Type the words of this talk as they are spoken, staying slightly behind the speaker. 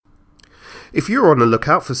If you're on the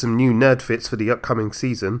lookout for some new nerd fits for the upcoming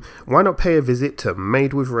season, why not pay a visit to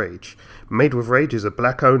Made with Rage? Made with Rage is a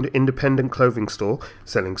black-owned independent clothing store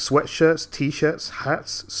selling sweatshirts, t-shirts,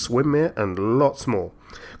 hats, swimwear, and lots more.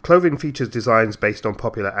 Clothing features designs based on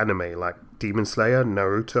popular anime like Demon Slayer,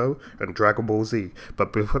 Naruto, and Dragon Ball Z,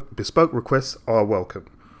 but bespoke requests are welcome.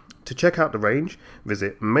 To check out the range,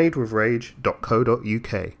 visit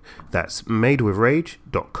madewithrage.co.uk. That's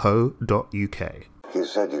madewithrage.co.uk. You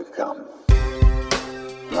said you'd come.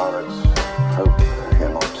 Lawrence, hope you're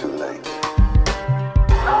not too late.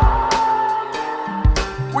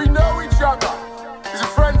 We know each other. He's a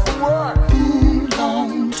friend from work.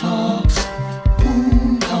 Long talks.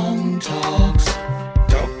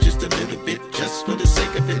 Talk just a little bit, just for the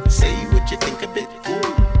sake of it. Say what you think of it.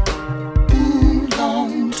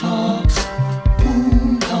 Long talks.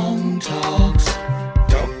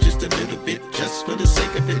 Talk just a little bit, just for the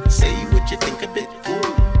sake of it. Say what you think of it.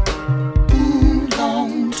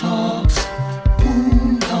 Long talks.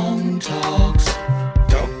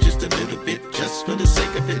 Talk just a little bit, just for the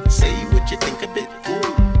sake of it. Say what you think of it.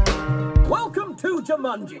 Welcome to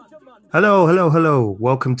Jumanji. Hello.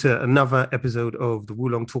 Welcome to another episode of the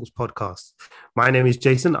Wulong Talks podcast. My name is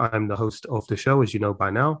Jason. I'm the host of the show, as you know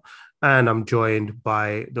by now. And I'm joined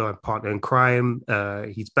by the partner in crime.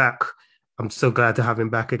 He's back. I'm so glad to have him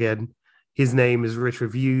back again. His name is Rich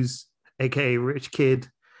Reviews, a.k.a. Rich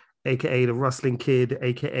Kid, a.k.a. the Rustling Kid,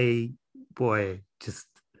 a.k.a. the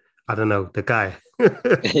guy.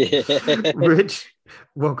 Rich,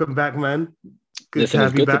 welcome back, man. Good to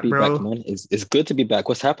have you back, bro. Man. It's good to be back.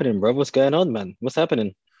 What's happening, bro? What's going on, man? What's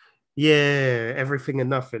happening? Yeah, everything and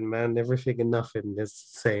nothing, man. Everything and nothing, as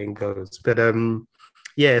the saying goes. But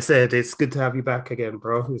yeah, Ed, it's good to have you back again,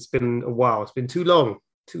 bro. It's been a while. It's been too long.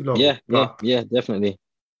 Yeah, definitely.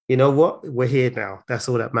 You know what? We're here now. That's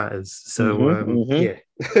all that matters. So yeah,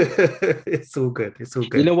 it's all good.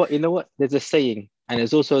 You know what? There's a saying, and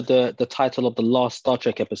it's also the title of the last Star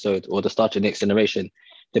Trek episode, or the Star Trek Next Generation.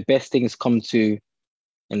 The best things come to,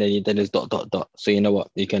 and then there's ... So you know what?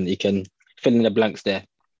 You can fill in the blanks there.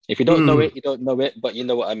 If you don't know it, you don't know it, but you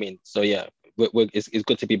know what I mean. So yeah, it's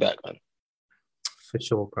good to be back, man. For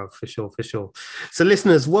sure, bro. For sure. So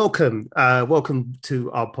listeners, welcome to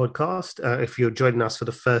our podcast. If you're joining us for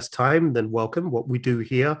the first time, then welcome. What we do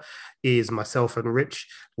here is myself and Rich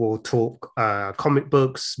will talk comic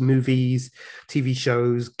books, movies, TV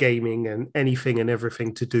shows, gaming, and anything and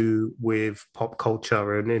everything to do with pop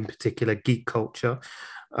culture and in particular geek culture.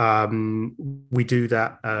 We do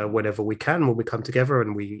that whenever we can when we come together,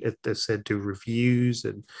 and we, as I said, do reviews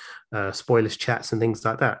and spoilers chats and things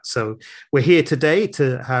like that. So we're here today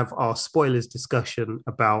to have our spoilers discussion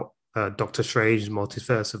about Doctor Strange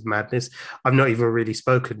Multiverse of Madness. I've not even really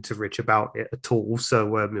spoken to Rich about it at all,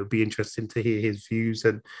 so it'll be interesting to hear his views,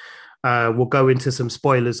 and we'll go into some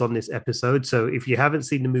spoilers on this episode. So if you haven't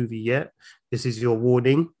seen the movie yet, this is your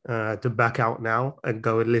warning to back out now and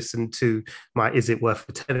go and listen to my Is It Worth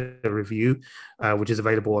a Tenner review, which is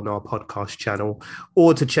available on our podcast channel,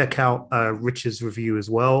 or to check out Rich's review as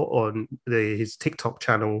well on his TikTok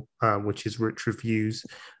channel, which is Rich Reviews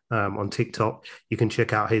on TikTok. You can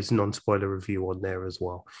check out his non-spoiler review on there as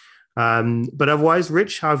well. But otherwise,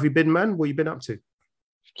 Rich, how have you been, man? What have you been up to?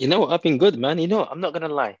 You know what? I've been good, man. You know, I'm not gonna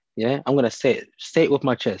lie. Yeah, I'm gonna say it with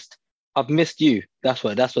my chest. I've missed you. That's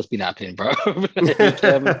what's been happening, bro.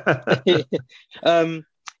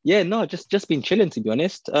 Yeah, no, just been chilling, to be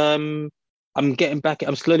honest. I'm getting back.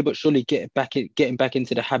 I'm slowly but surely getting back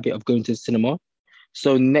into the habit of going to the cinema.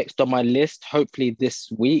 So next on my list, hopefully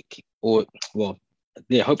this week or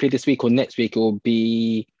next week it will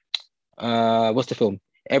be what's the film?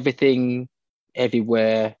 Everything,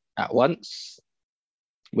 Everywhere at Once,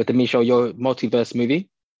 with the Michelle Yeoh multiverse movie.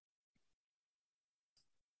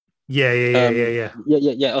 Yeah.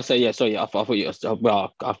 Also, yeah. Sorry, I thought you.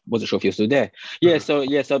 Well, I wasn't sure if you're still there. Yeah. So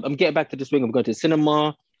I'm getting back to the swing of going to the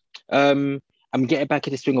cinema. I'm getting back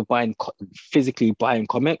in the swing of physically buying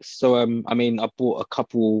comics. So I mean, I bought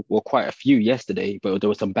quite a few yesterday, but there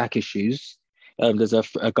were some back issues. There's a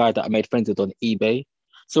guy that I made friends with on eBay.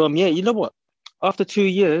 So yeah, you know what? After 2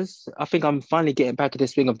 years, I think I'm finally getting back in the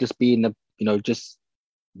swing of just being a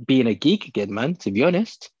geek again, man. To be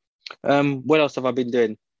honest. What else have I been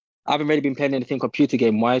doing? I haven't really been playing anything computer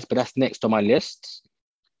game wise, but that's next on my list.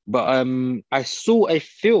 But I saw a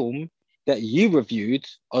film that you reviewed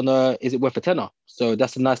on Is It Worth a Tenner? So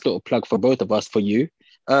that's a nice little plug for both of us, for you.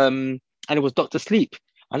 And it was Dr. Sleep.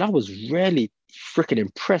 And I was really freaking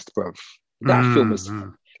impressed, bro. That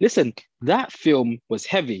film was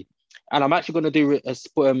heavy. And I'm actually going to do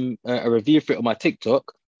a review for it on my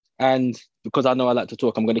TikTok. And because I know I like to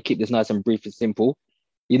talk, I'm going to keep this nice and brief and simple.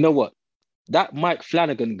 You know what? that Mike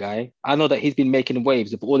Flanagan guy, I know that he's been making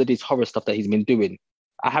waves with all of this horror stuff that he's been doing.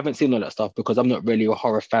 I haven't seen all that stuff because I'm not really a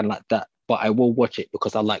horror fan like that, but I will watch it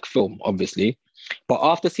because I like film, obviously. But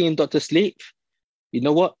after seeing Doctor Sleep, you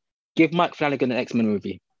know what? Give Mike Flanagan an X-Men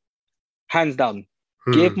movie. Hands down.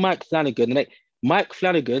 Give Mike Flanagan Mike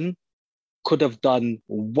Flanagan could have done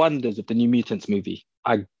wonders with the New Mutants movie.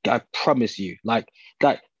 I promise you. Like,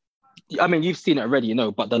 I mean, you've seen it already, you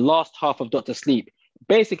know, but the last half of Doctor Sleep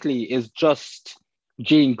basically is just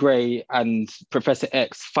Jean Grey and Professor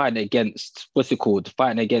X fighting against,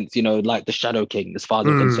 fighting against, you know, like the Shadow King, as far as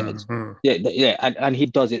I'm concerned. Yeah, and he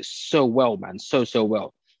does it so well, man, so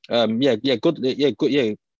well. Good,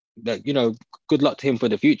 you know, good luck to him for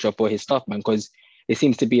the future for his stuff, man, because it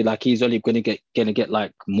seems to be like he's only gonna get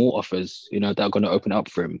like more offers, you know, that are gonna open up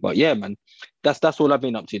for him. But yeah, man, that's all I've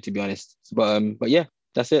been up to be honest. But yeah,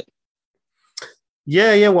 that's it.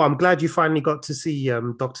 Yeah. Well, I'm glad you finally got to see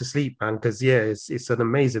Doctor Sleep, man, because it's an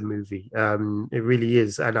amazing movie. It really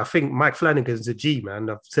is, and I think Mike Flanagan's a G, man.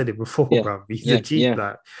 I've said it before, bro. He's a G.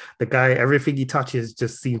 Like the guy, everything he touches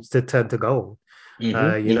just seems to turn to gold. You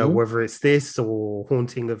know, whether it's this or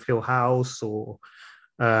Haunting of Hill House or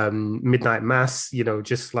Midnight Mass, you know,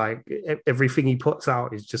 just like everything he puts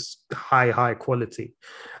out is just high quality.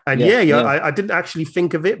 And I didn't actually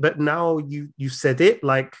think of it, but now you said it,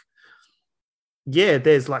 like,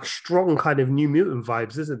 there's like strong kind of New Mutant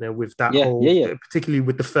vibes, isn't there, with that particularly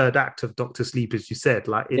with the third act of Doctor Sleep, as you said.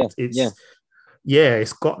 Like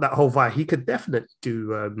it's got that whole vibe. He could definitely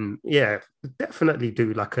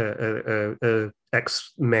do like a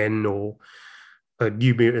X-Men or a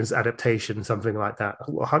New Mutants adaptation, something like that.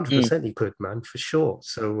 100% he could, man, for sure.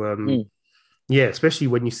 So especially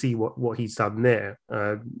when you see what he's done there.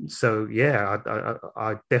 I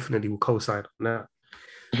definitely will co-sign on that.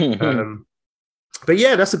 But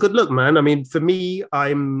yeah, that's a good look, man. I mean, for me,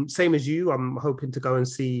 I'm same as you. I'm hoping to go and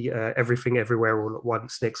see Everything Everywhere All at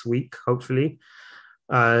Once next week, hopefully.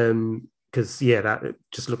 Because that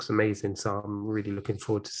just looks amazing. So I'm really looking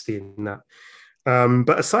forward to seeing that.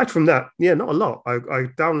 But aside from that, not a lot. I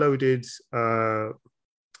downloaded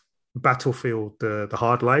Battlefield, the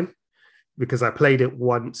Hardline, because I played it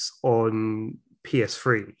once on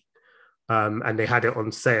PS3, and they had it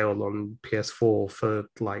on sale on PS4 for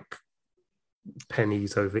like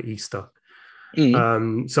pennies over Easter.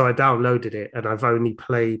 So I downloaded it, and I've only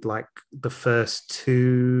played like the first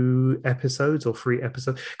 2 episodes or 3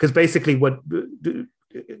 episodes, because basically what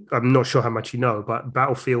I'm not sure how much you know, but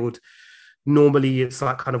Battlefield, normally it's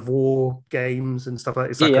like kind of war games and stuff like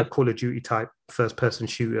that. It's like a Call of Duty type first person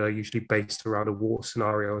shooter, usually based around a war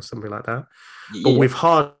scenario or something like that. But with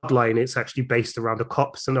Hardline, it's actually based around a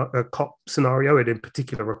cop scenario, and in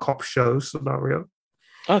particular a cop show scenario.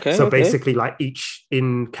 So basically, like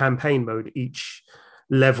in campaign mode, each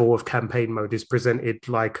level of campaign mode is presented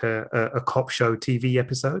like a cop show TV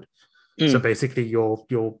episode. So basically, you're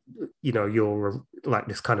like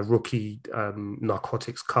this kind of rookie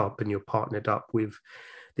narcotics cop, and you're partnered up with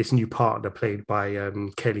this new partner played by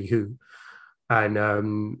Kelly Hu,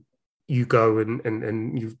 and you go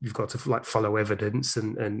and you've got to like follow evidence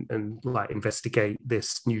and like investigate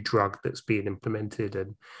this new drug that's being implemented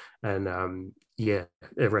and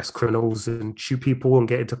arrest criminals and shoot people and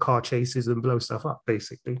get into car chases and blow stuff up,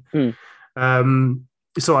 basically.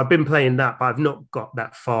 So I've been playing that, but I've not got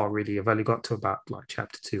that far really. I've only got to about like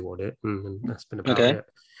chapter 2 on it, and that's been about it.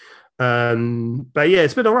 But yeah,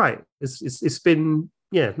 it's been all right. It's been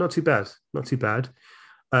not too bad.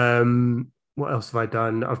 What else have I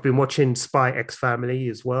done? I've been watching Spy X Family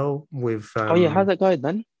as well with how's that going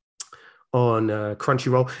then? On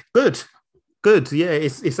Crunchyroll. Good. Yeah,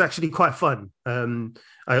 it's actually quite fun.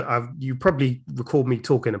 You probably recall me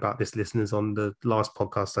talking about this, listeners, on the last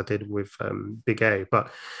podcast I did with Big A,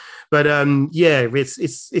 but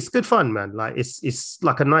it's good fun, man. Like it's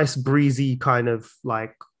like a nice breezy kind of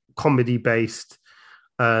like comedy based.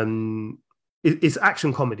 It's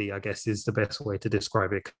action comedy, I guess, is the best way to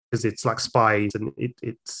describe it, because it's like spies and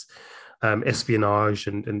it's espionage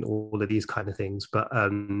and all of these kind of things, but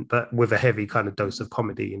with a heavy kind of dose of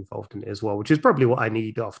comedy involved in it as well, which is probably what I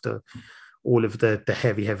need after all of the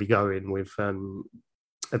heavy going with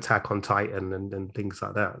Attack on Titan and things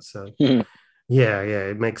like that. So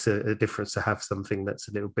it makes a difference to have something that's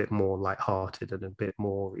a little bit more lighthearted and a bit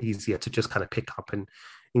more easier to just kind of pick up and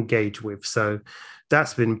engage with. So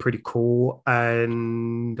that's been pretty cool.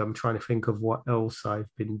 And I'm trying to think of what else I've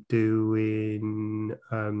been doing.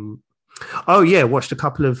 Watched a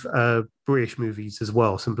couple of British movies as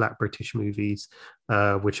well, some Black British movies,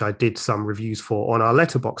 which I did some reviews for on our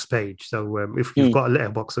Letterboxd page. So if you've got a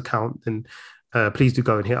Letterboxd account, then please do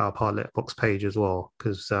go and hit up our Letterboxd page as well,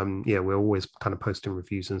 because yeah, we're always kind of posting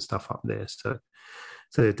reviews and stuff up there. So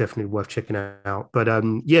they're definitely worth checking out. But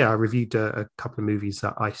yeah, I reviewed a couple of movies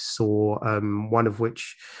that I saw, one of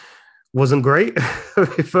which wasn't great.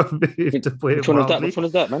 If I to put it Which one is that? mildly. Which one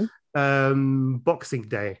is that, man? Boxing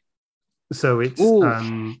Day. So it's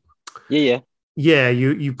Yeah. yeah,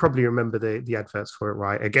 you probably remember the adverts for it,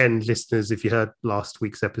 right? Again, listeners, if you heard last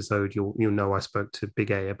week's episode, you'll know I spoke to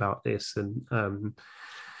Big A about this, and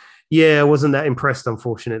yeah, I wasn't that impressed,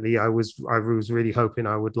 unfortunately. I was really hoping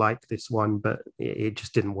I would like this one, but it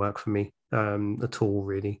just didn't work for me at all,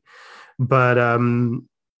 really. But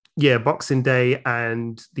yeah, Boxing Day,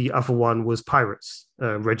 and the other one was Pirates,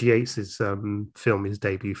 Reggie Yates's film, his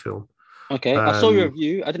debut film. Okay, I saw your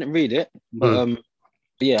review. I didn't read it, but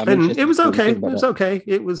yeah, and it was okay. It was that. okay.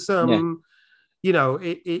 It was you know,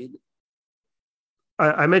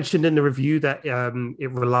 I mentioned in the review that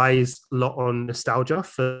it relies a lot on nostalgia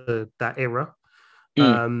for that era,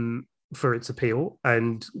 for its appeal,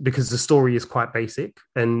 and because the story is quite basic,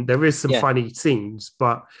 and there is some funny scenes,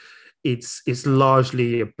 but it's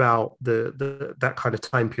largely about the that kind of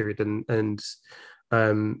time period and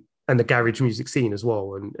the garage music scene as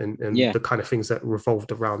well, and the kind of things that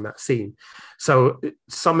revolved around that scene. So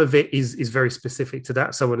some of it is very specific to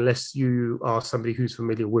that. So unless you are somebody who's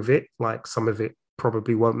familiar with it, like, some of it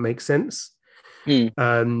probably won't make sense. But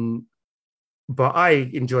I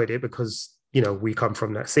enjoyed it because, you know, we come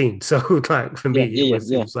from that scene. So like, for me, it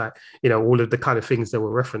was like, you know, all of the kind of things they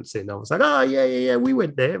were referencing, I was like, oh yeah, we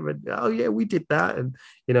went there, and oh yeah, we did that, and,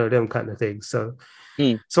 you know, them kind of things. So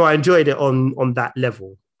so I enjoyed it on that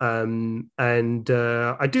level. And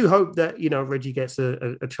I do hope that, you know, Reggie gets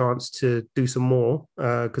a chance to do some more,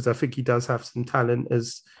 because I think he does have some talent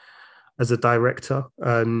as a director,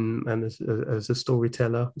 and as a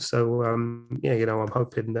storyteller. So yeah, you know, I'm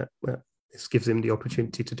hoping that this gives him the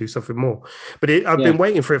opportunity to do something more. But I've been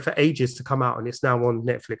waiting for it for ages to come out, and it's now on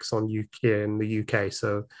Netflix in the UK.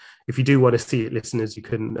 So if you do want to see it, listeners, you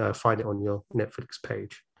can find it on your Netflix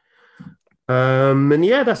page. And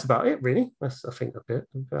yeah, that's about it, really. That's, I think, a bit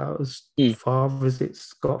about as far as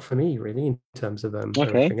it's got for me, really, in terms of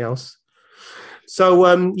everything else.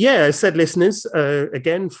 So yeah, as said, listeners,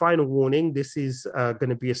 again, final warning, this is going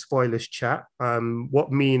to be a spoilers chat.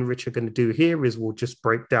 What me and Rich are going to do here is we'll just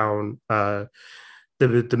break down the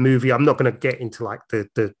movie. I'm not going to get into like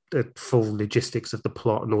the full logistics of the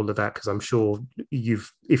plot and all of that, because I'm sure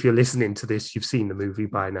if you're listening to this, you've seen the movie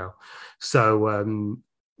by now. So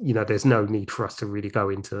you know, there's no need for us to really go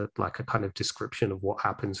into like a kind of description of what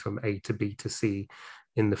happens from A to B to C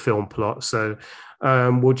in the film plot. So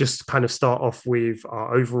we'll just kind of start off with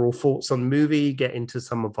our overall thoughts on the movie, get into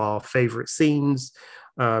some of our favorite scenes,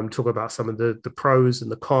 talk about some of the pros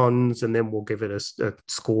and the cons, and then we'll give it a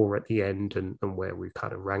score at the end, and where we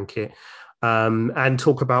kind of rank it. And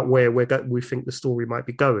talk about where we think the story might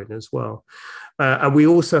be going as well. And we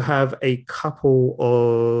also have a couple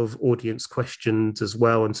of audience questions as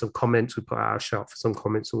well, and some comments. We put out a shout for some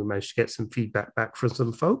comments, and we managed to get some feedback back from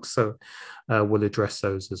some folks. So we'll address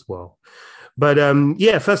those as well. But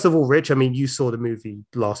yeah, first of all, Rich, I mean, you saw the movie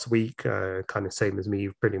last week, kind of same as me,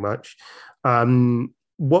 pretty much.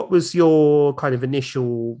 What was your kind of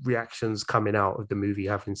initial reactions coming out of the movie,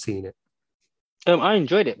 having seen it? I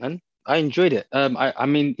enjoyed it, man. I enjoyed it. I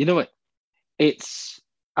mean, you know what? It's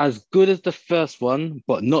as good as the first one,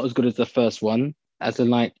 but not as good as the first one. As in,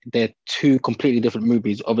 like, they're two completely different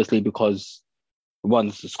movies, obviously, because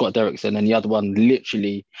one's Scott Derrickson and the other one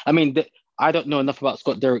literally. I mean, I don't know enough about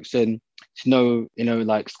Scott Derrickson to know, you know,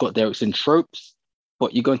 like Scott Derrickson tropes.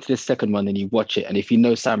 But you go into the second one and you watch it, and if you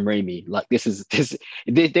know Sam Raimi, like this,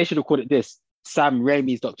 they should have called it this: Sam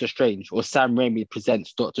Raimi's Doctor Strange, or Sam Raimi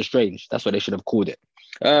presents Doctor Strange. That's what they should have called it.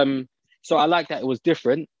 So I like that it was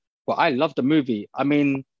different, but I love the movie. I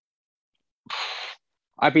mean,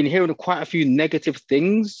 I've been hearing quite a few negative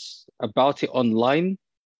things about it online,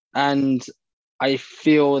 and I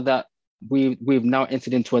feel that we've now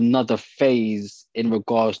entered into another phase in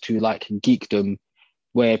regards to like geekdom,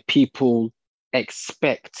 where people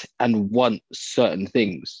expect and want certain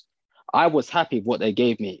things. I was happy with what they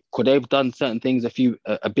gave me. Could they have done certain things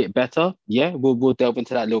a bit better? Yeah, we'll delve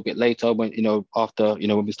into that a little bit later when, you know, after, you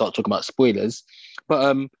know, when we start talking about spoilers.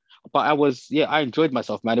 But I enjoyed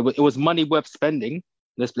myself, man. It was money worth spending.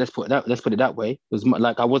 Let's put it that way. It was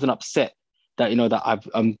like, I wasn't upset that, you know, that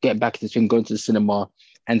I'm getting back to this thing, going to the cinema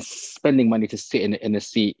and spending money to sit in a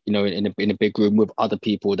seat, you know, in a big room with other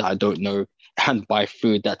people that I don't know, and buy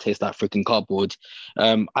food that tastes like freaking cardboard.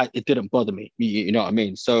 It didn't bother me. You know what I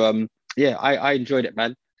mean? So yeah, I enjoyed it,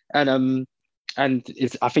 man. And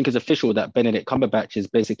I think it's official that Benedict Cumberbatch is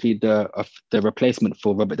basically the replacement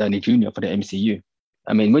for Robert Downey Jr. for the MCU.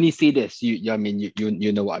 I mean, when you see this, you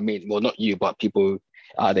know what I mean. Well, not you, but people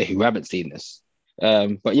out there who haven't seen this.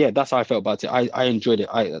 But yeah, that's how I felt about it. I enjoyed it.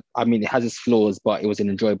 I mean, it has its flaws, but it was an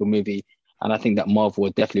enjoyable movie, and I think that Marvel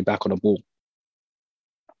are definitely back on the ball.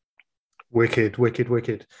 Wicked.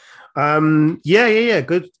 Yeah.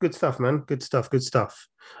 Good stuff, man. Good stuff.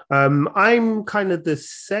 I'm kind of the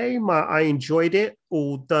same. I enjoyed it,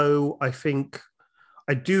 although I think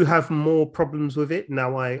I do have more problems with it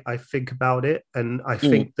now. I think about it, and I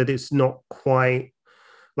think that it's not quite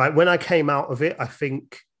like when I came out of it. I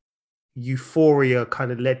think Euphoria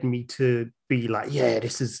kind of led me to be like, yeah,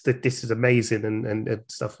 this is amazing and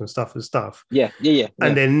stuff. Yeah.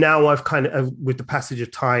 And then now I've kind of, with the passage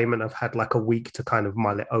of time, and I've had like a week to kind of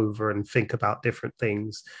mull it over and think about different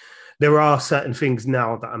things. There are certain things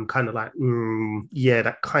now that I'm kind of like, yeah,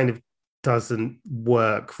 that kind of doesn't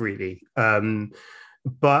work really.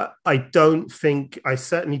 But I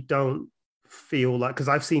certainly don't feel like, because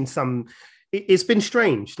I've seen some, it's been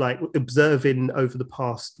strange, like observing over the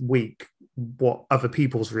past week what other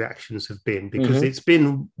people's reactions have been, because it's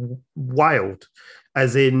been wild.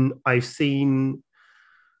 As in, I've seen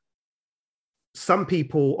some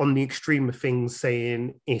people on the extreme of things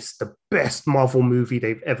saying it's the best Marvel movie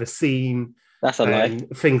they've ever seen. That's a lie.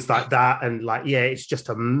 Things like that. And like, yeah, it's just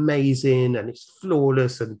amazing and it's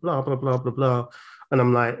flawless and blah, blah, blah, blah, blah. And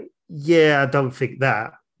I'm like, yeah, I don't think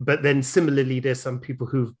that. But then similarly, there's some people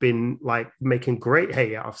who've been like making great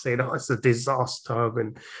hay out of saying, oh, it's a disaster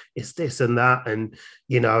and it's this and that. And,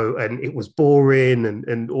 you know, and it was boring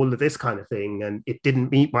and all of this kind of thing. And it didn't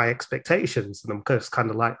meet my expectations. And I'm just kind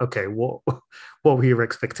of like, okay, what were your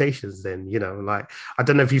expectations then? You know, like, I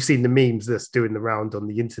don't know if you've seen the memes that's doing the round on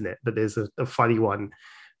the internet, but there's a funny one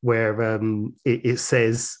where it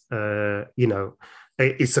says, you know,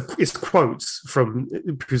 it's quotes from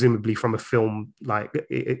presumably from a film, like,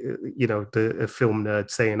 you know, a film nerd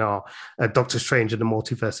saying, Doctor Strange and the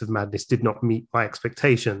Multiverse of Madness did not meet my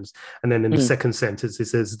expectations. And then in the second sentence, it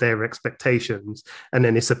says their expectations. And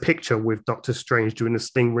then it's a picture with Doctor Strange doing a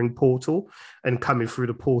sling ring portal, and coming through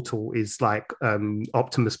the portal is like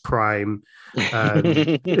Optimus Prime,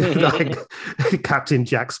 like Captain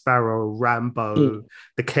Jack Sparrow, Rambo,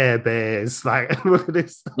 the Care Bears, like all of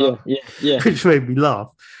this stuff, yeah. which made me laugh.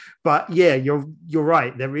 But yeah, you're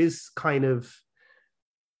right. There is kind of,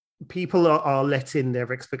 people are letting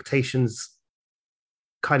their expectations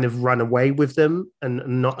kind of run away with them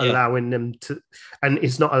and not allowing them to, and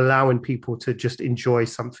it's not allowing people to just enjoy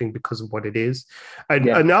something because of what it is.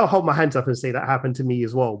 And I'll hold my hands up and say that happened to me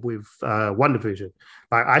as well with WandaVision.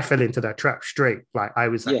 Like, I fell into that trap straight. Like, I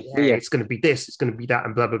was like, it's going to be this, it's going to be that,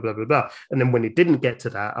 and blah, blah, blah, blah, blah. And then when it didn't get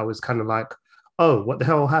to that, I was kind of like, oh, what the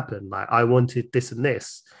hell happened? Like, I wanted this and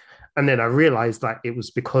this. And then I realized that it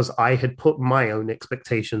was because I had put my own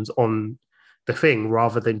expectations on the thing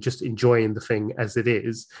rather than just enjoying the thing as it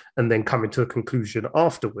is and then coming to a conclusion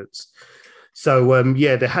afterwards. So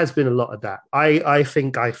yeah, there has been a lot of that. I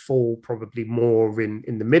think I fall probably more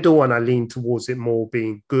in the middle, and I lean towards it more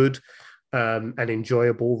being good and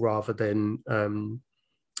enjoyable rather than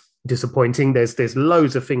disappointing. There's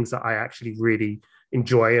loads of things that I actually really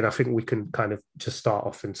enjoy, and I think we can kind of just start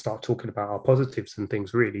off and start talking about our positives and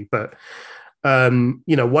things really. But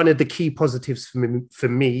you know, one of the key positives for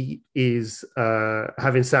me is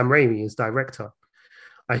having Sam Raimi as director.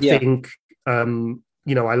 I think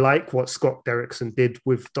you know, I like what Scott Derrickson did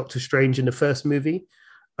with Doctor Strange in the first movie,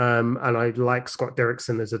 and I like Scott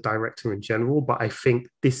Derrickson as a director in general, but I think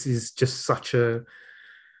this is just such a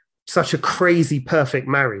crazy perfect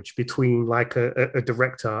marriage between like a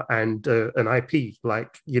director and an IP.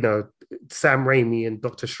 Like, you know, Sam Raimi and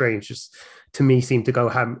Doctor Strange just, to me, seem to go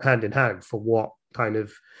hand in hand for what kind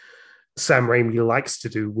of Sam Raimi likes to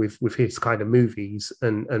do with his kind of movies,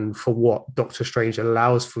 and for what Doctor Strange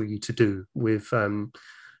allows for you to do with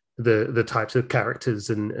the types of characters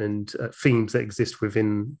and themes that exist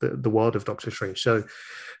within the world of Doctor Strange. So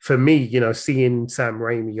for me, you know, seeing Sam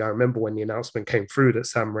Raimi, I remember when the announcement came through that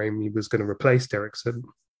Sam Raimi was going to replace Derrickson.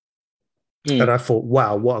 And I thought,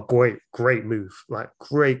 wow, what a great move. Like,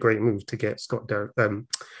 great move to get to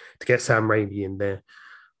get Sam Raimi in there.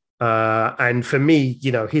 And for me,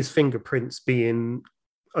 you know, his fingerprints being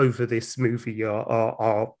over this movie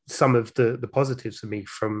are some of the positives for me,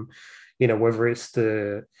 from, you know, whether it's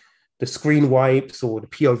the screen wipes or the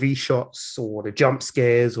POV shots or the jump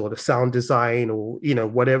scares or the sound design, or, you know,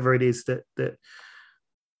 whatever it is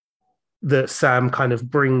that Sam kind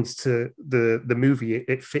of brings to the movie.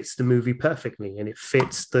 It fits the movie perfectly, and it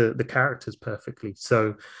fits the characters perfectly.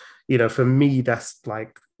 So, you know, for me, that's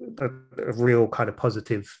like a real kind of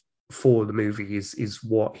positive for the movie is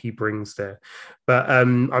what he brings there. But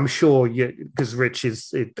I'm sure, because Rich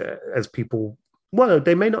is, as people, well,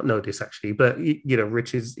 they may not know this actually, but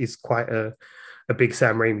Rich is quite a big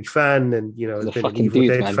Sam Raimi fan, and has been an Evil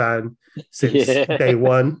Dead fan since day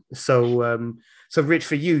one. So Rich,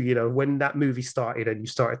 for you, when that movie started and you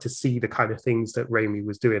started to see the kind of things that Raimi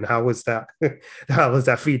was doing, how was that? How was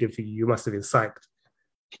that feeling for you? You must have been psyched.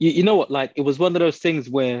 You know what? Like, it was one of those things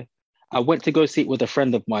where I went to go see it with a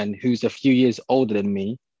friend of mine who's a few years older than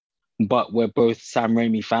me, but we're both Sam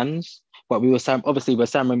Raimi fans. But we were Sam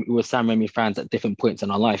Raimi fans at different points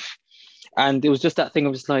in our life, and it was just that thing. I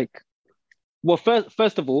was like, well,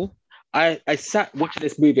 first of all, I sat watching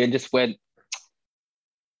this movie and just went,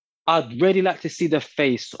 I'd really like to see the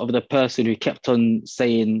face of the person who kept on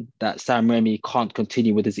saying that Sam Raimi can't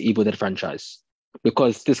continue with his Evil Dead franchise,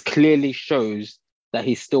 because this clearly shows that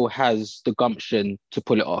he still has the gumption to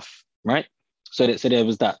pull it off, right? So there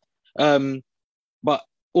was that. But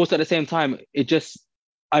also at the same time,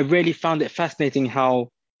 I really found it fascinating how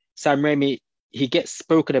Sam Raimi, he gets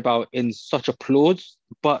spoken about in such applause,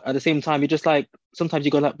 but at the same time, you just like, sometimes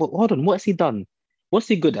you go like, well, hold on, what has he done? What's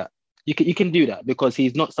he good at? You can do that because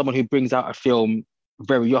he's not someone who brings out a film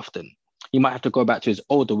very often. You might have to go back to his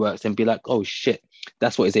older works and be like, oh shit,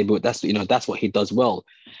 that's what he's able, that's what he does well.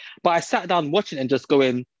 But I sat down watching it and just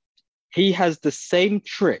going, he has the same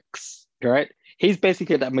tricks, right? He's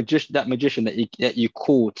basically that magician that you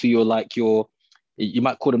call to you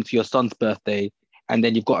might call him to your son's birthday, and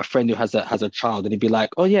then you've got a friend who has a child, and he'd be like,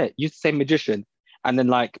 oh yeah, you're the same magician. And then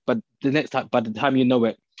but by the time you know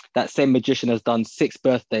it, that same magician has done 6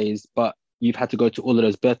 birthdays, but you've had to go to all of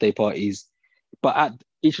those birthday parties. But at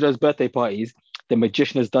each of those birthday parties, the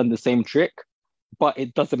magician has done the same trick, but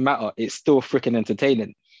it doesn't matter. It's still freaking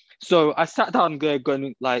entertaining. So I sat down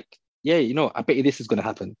going like, yeah, I bet you this is going to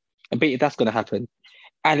happen. I bet you that's going to happen.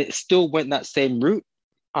 And it still went that same route.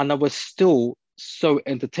 And I was still so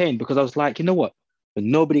entertained because I was like, you know what?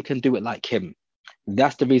 Nobody can do it like him.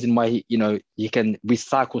 That's the reason why he can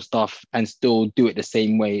recycle stuff and still do it the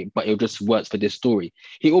same way, but it just works for this story.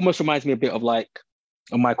 He almost reminds me a bit of like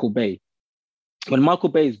a Michael Bay. When Michael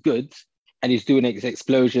Bay is good and he's doing his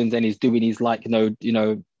explosions and he's doing his like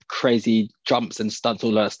crazy jumps and stunts,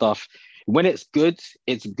 all that stuff. When it's good,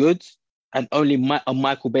 and only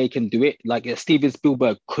Michael Bay can do it. Like Steven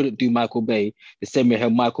Spielberg couldn't do Michael Bay the same way how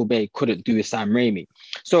Michael Bay couldn't do Sam Raimi.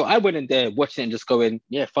 So I went in there watching it and just going,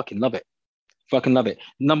 yeah, fucking love it. Fucking love it.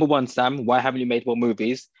 Number one, Sam, why haven't you made more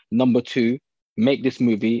movies? Number two, make this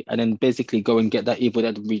movie and then basically go and get that Evil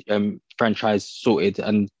Dead franchise sorted.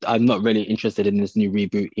 And I'm not really interested in this new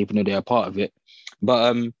reboot, even though they're a part of it.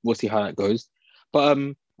 But we'll see how that goes. But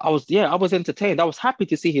I was entertained. I was happy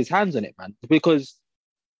to see his hands on it, man, because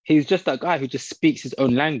he's just that guy who just speaks his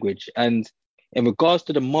own language. And in regards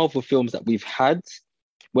to the Marvel films that we've had,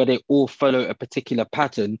 where they all follow a particular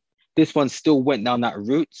pattern, this one still went down that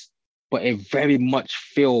route, but it very much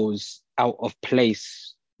feels out of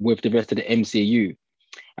place with the rest of the MCU.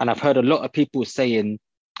 And I've heard a lot of people saying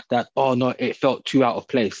that, oh no, it felt too out of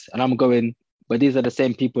place. And I'm going, but these are the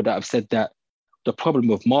same people that have said that the problem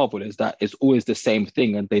with Marvel is that it's always the same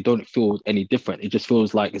thing and they don't feel any different. It just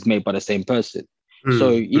feels like it's made by the same person.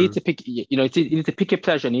 So you need to pick, you need to pick your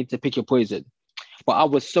pleasure, you need to pick your poison. But I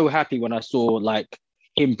was so happy when I saw like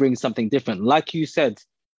him bring something different. Like you said,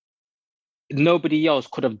 nobody else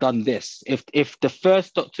could have done this. If the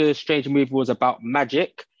first Doctor Strange movie was about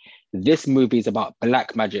magic, this movie is about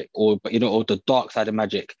black magic or the dark side of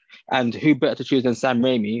magic. And who better to choose than Sam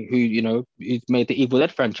Raimi, who who's made the Evil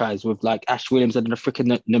Dead franchise with like Ash Williams and the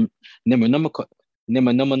freaking Nemonomicon,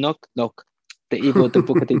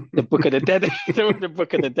 the Book of the Dead, the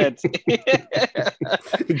Book of the Dead.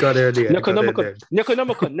 You got it earlier.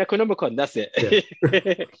 Necronomicon. That's it.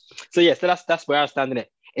 Yeah. So that's where I stand in it.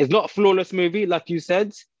 It's not a flawless movie, like you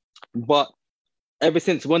said, but ever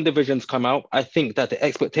since WandaVision's come out, I think that the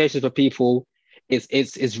expectations for people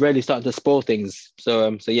is really starting to spoil things.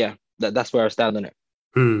 So yeah, that's where I stand on it.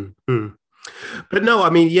 But no, I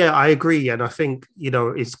mean, yeah, I agree, and I think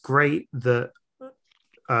it's great that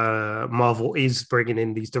Marvel is bringing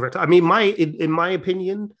in these directors. I mean, in my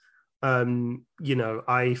opinion,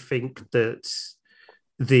 I think that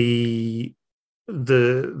the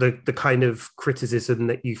kind of criticism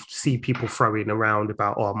that you see people throwing around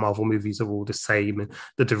about Marvel movies are all the same and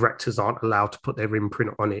the directors aren't allowed to put their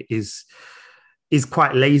imprint on it is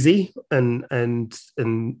quite lazy, and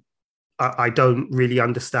I don't really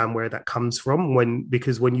understand where that comes from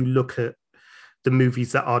because when you look at the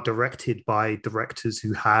movies that are directed by directors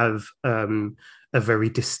who have a very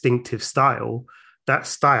distinctive style, that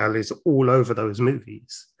style is all over those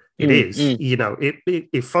movies. It is, you know,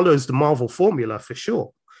 it follows the Marvel formula for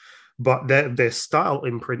sure, but their style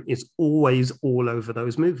imprint is always all over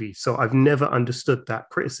those movies. So I've never understood that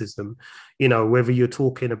criticism, you know, whether you're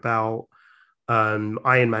talking about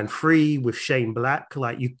Iron Man 3 with Shane Black,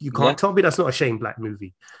 like you can't tell me that's not a Shane Black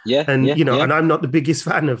movie. And you know, and I'm not the biggest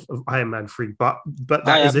fan of Iron Man 3, but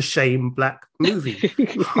that is a Shane Black movie,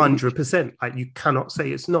 100%. Like you cannot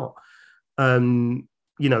say it's not.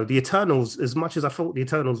 You know, The Eternals, as much as I thought The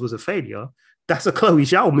Eternals was a failure, that's a Chloe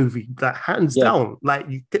Zhao movie that hands down. Like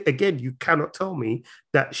you cannot tell me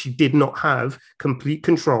that she did not have complete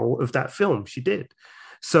control of that film. She did.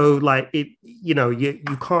 So like it, you know, you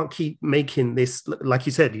can't keep making this, like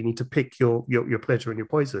you said, you need to pick your pleasure and your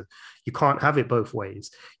poison. You can't have it both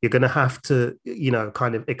ways. You're going to have to, you know,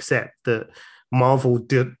 kind of accept that Marvel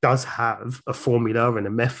does have a formula and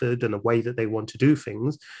a method and a way that they want to do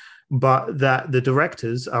things, but that the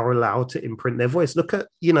directors are allowed to imprint their voice. Look at,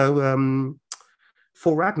 you know,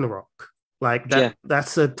 for Ragnarok. Like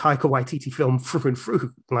that's a Taika Waititi film through and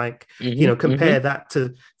through. Like, you know, compare that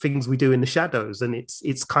to things we do in the shadows, and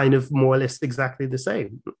it's kind of more or less exactly the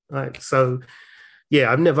same. Right. So yeah,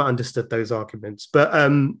 I've never understood those arguments. But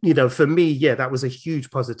you know, for me, yeah, that was a huge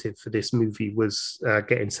positive for this movie, was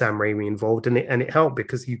getting Sam Raimi involved, and it helped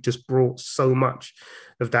because he just brought so much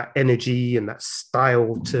of that energy and that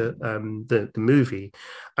style to the movie.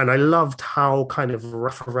 And I loved how kind of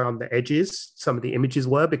rough around the edges some of the images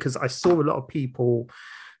were, because I saw a lot of people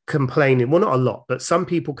complaining, well, not a lot, but some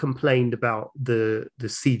people complained about the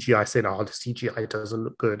CGI, saying, oh, the CGI doesn't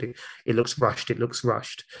look good. It looks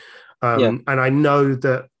rushed. And I know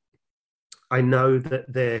that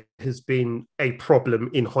there has been a problem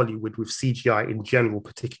in Hollywood with CGI in general,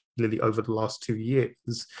 particularly over the last 2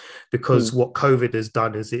 years, because what COVID has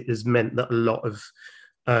done is it has meant that a lot of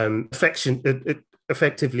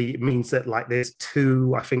effectively it means that like there's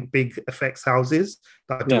two, I think, big effects houses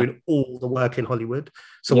that are doing all the work in Hollywood.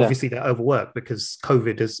 So obviously they're overworked because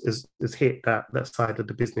COVID has hit that side of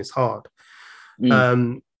the business hard.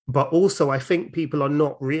 But also, I think people are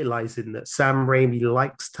not realizing that Sam Raimi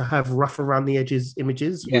likes to have rough around the edges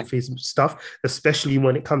images with his stuff, especially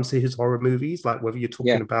when it comes to his horror movies, like whether you're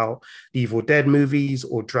talking about the Evil Dead movies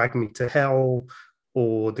or Drag Me to Hell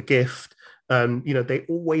or The Gift. You know, they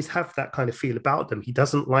always have that kind of feel about them. He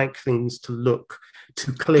doesn't like things to look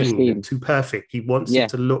too clean and too perfect. He wants it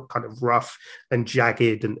to look kind of rough and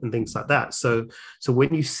jagged and things like that. So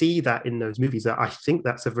when you see that in those movies, I think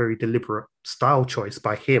that's a very deliberate style choice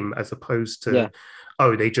by him, as opposed to,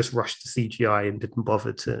 oh, they just rushed the CGI and didn't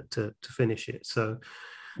bother to finish it. So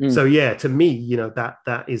yeah, to me, you know,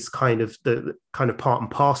 that is kind of the kind of part and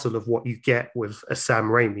parcel of what you get with a Sam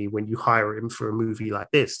Raimi when you hire him for a movie like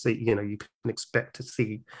this. So, you know, you can expect to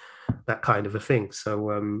see that kind of a thing.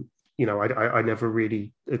 So, you know, I never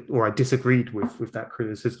really, or I disagreed with that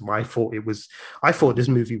criticism. I thought this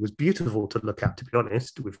movie was beautiful to look at, to be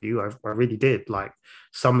honest with you. I really did. Like,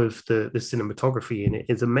 some of the cinematography in it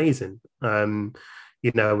is amazing.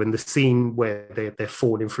 You know, and the scene where they're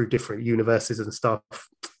falling through different universes and stuff,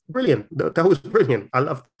 brilliant. That was brilliant. I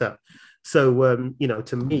loved that. So, you know,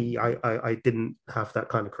 to me, I didn't have that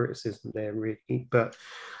kind of criticism there, really. But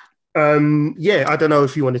yeah, I don't know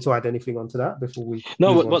if you wanted to add anything onto that before we.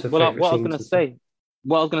 No, what I was going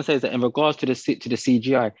to say is that in regards to the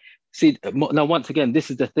CGI, see, now once again, this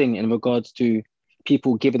is the thing in regards to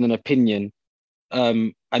people giving an opinion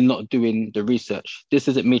and not doing the research. This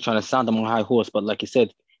isn't me trying to sound on my high horse, but like you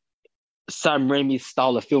said, Sam Raimi's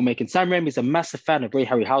style of filmmaking. Sam Raimi is a massive fan of Ray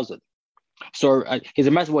Harryhausen. So he's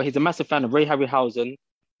a massive fan of Ray Harryhausen,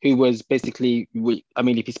 who was basically, I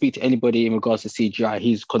mean, if you speak to anybody in regards to CGI,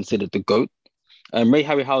 he's considered the GOAT. Ray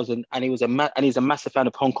Harryhausen, and he's a massive fan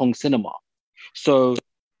of Hong Kong cinema. So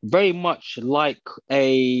very much like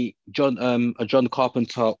a John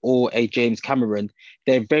Carpenter or a James Cameron,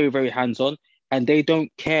 they're very, very hands-on, and they don't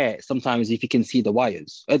care sometimes if you can see the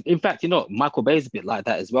wires. In fact, you know, Michael Bay is a bit like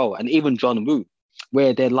that as well, and even John Woo,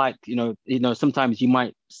 where they're like, you know, sometimes you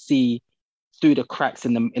might see through the cracks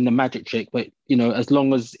in the magic trick, but you know, as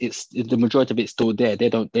long as it's the majority of it's still there, they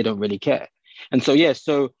don't really care. And so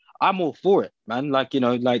so I'm all for it, man. Like, you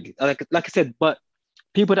know, like I said, but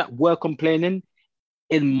people that were complaining,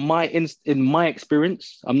 in my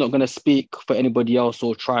experience, I'm not going to speak for anybody else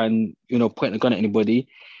or try and, you know, point a gun at anybody.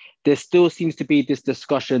 There still seems to be this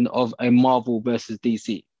discussion of a Marvel versus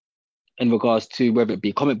DC in regards to whether it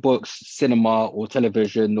be comic books, cinema, or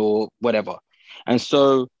television, or whatever. And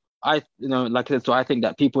so I think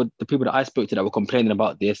that the people that I spoke to that were complaining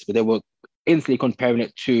about this, but they were instantly comparing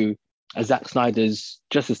it to Zack Snyder's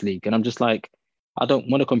Justice League. And I'm just like, I don't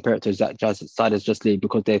want to compare it to Zack Snyder's Justice League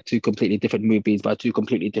because they're two completely different movies by two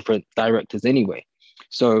completely different directors anyway.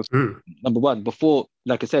 So, number one, before,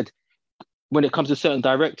 like I said, when it comes to certain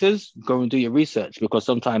directors, go and do your research because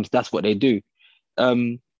sometimes that's what they do.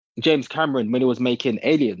 James Cameron, when he was making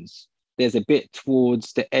Aliens, there's a bit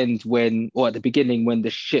towards the end or at the beginning when the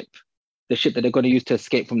ship that they're going to use to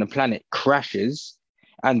escape from the planet crashes,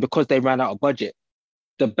 and because they ran out of budget,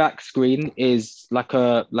 the back screen is like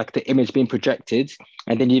the image being projected,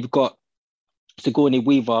 and then you've got Sigourney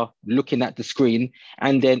Weaver looking at the screen,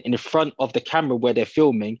 and then in the front of the camera where they're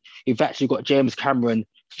filming, you've actually got James Cameron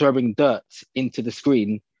throwing dirt into the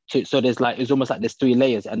screen. So there's it's almost like there's 3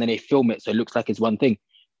 layers, and then they film it so it looks like it's one thing.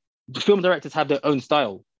 The film directors have their own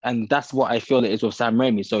style, and that's what I feel it is with Sam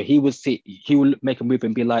Raimi. So he will make a movie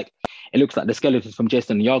and be like, it looks like the skeletons from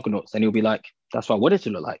Jason and the Argonauts, and he'll be like, that's what I want it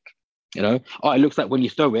to look like. You know, it looks like when you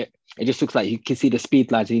throw it, it just looks like you can see the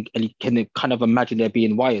speed lines and you can kind of imagine there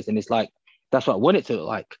being wires. And it's like, that's what I want it to look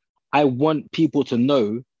like. I want people to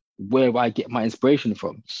know where I get my inspiration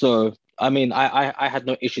from. So, I mean, I had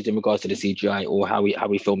no issues in regards to the CGI or how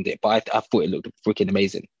we filmed it, but I thought it looked freaking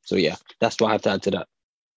amazing. So yeah, that's what I have to add to that.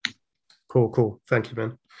 Cool. Thank you,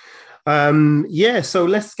 man. So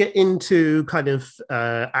let's get into kind of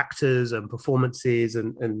actors and performances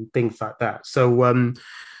and things like that. So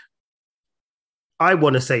I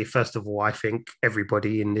want to say, first of all, I think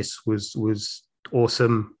everybody in this was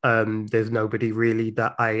awesome. There's nobody really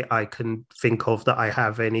that I can think of that I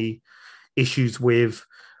have any issues with.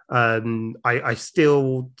 I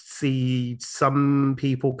still see some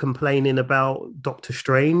people complaining about Doctor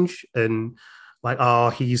Strange and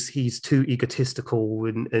like, he's too egotistical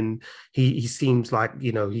and he seems like,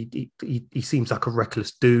 you know, he seems like a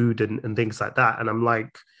reckless dude and things like that. And I'm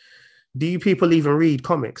like, do you people even read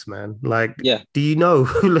comics, man? Like, yeah. Do you know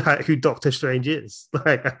who Doctor Strange is?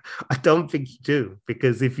 Like, I don't think you do,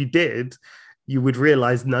 because if you did, you would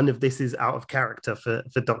realize none of this is out of character for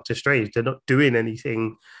Doctor Strange. They're not doing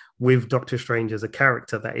anything with Doctor Strange as a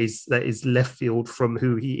character that is left field from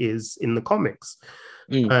who he is in the comics.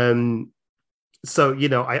 So, you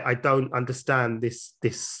know, I don't understand this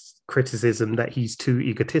criticism that he's too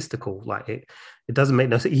egotistical. Like, it doesn't make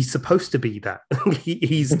no sense. He's supposed to be that.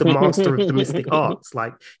 He's the master of the mystic arts.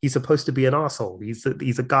 Like, he's supposed to be an arsehole.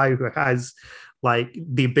 He's a guy who has like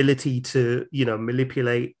the ability to, you know,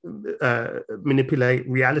 manipulate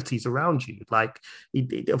realities around you. Like,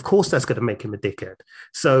 of course that's going to make him a dickhead.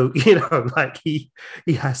 So, you know, like he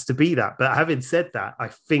has to be that. But having said that, I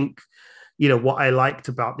think, you know, what I liked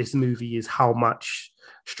about this movie is how much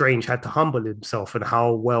Strange had to humble himself and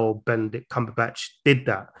how well Benedict Cumberbatch did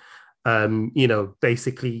that. You know,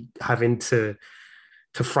 basically having to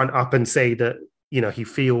front up and say that, you know, he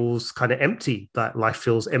feels kind of empty, that life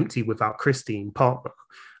feels empty without Christine Palmer.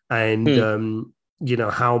 And, you know,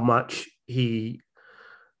 how much he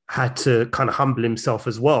had to kind of humble himself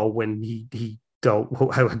as well when he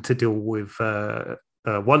had to deal with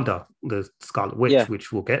Wanda, the Scarlet Witch,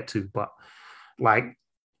 which we'll get to. But like,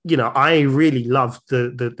 you know, I really loved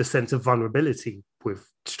the sense of vulnerability with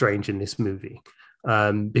Strange in this movie,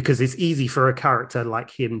 because it's easy for a character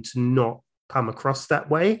like him to not come across that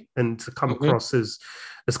way and to come across as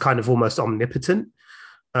kind of almost omnipotent.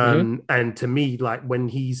 And to me, like when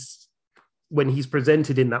he's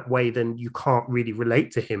presented in that way, then you can't really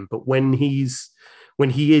relate to him. But when he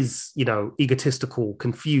is, you know, egotistical,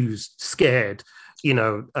 confused, scared, you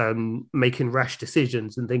know, making rash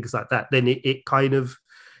decisions and things like that, then it kind of,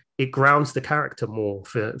 it grounds the character more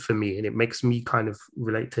for me, and it makes me kind of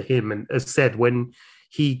relate to him. And as said, when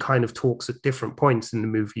he kind of talks at different points in the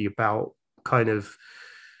movie about kind of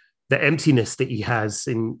the emptiness that he has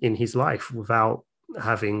in his life without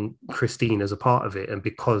having Christine as a part of it, and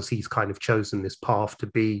because he's kind of chosen this path to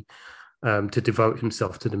be to devote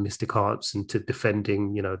himself to the mystic arts and to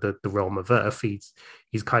defending, you know, the realm of Earth,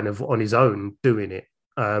 he's kind of on his own doing it.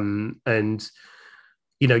 And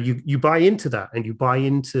you know, you buy into that, and you buy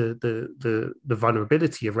into the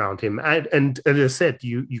vulnerability around him. And as I said,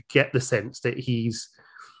 you get the sense that he's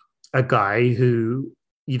a guy who,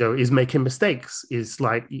 you know, is making mistakes, is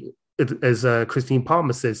like, as Christine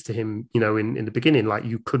Palmer says to him, you know, in the beginning, like,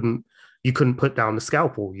 you couldn't put down the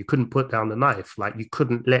scalpel, you couldn't put down the knife, like, you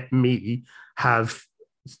couldn't let me have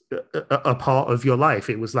a part of your life.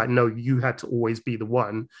 It was like, no, you had to always be the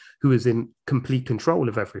one who is in complete control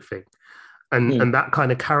of everything. And that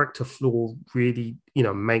kind of character flaw really, you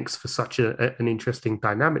know, makes for such an interesting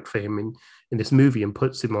dynamic for him in this movie, and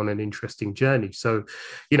puts him on an interesting journey. So,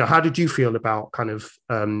 you know, how did you feel about kind of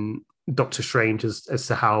Doctor Strange as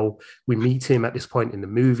to how we meet him at this point in the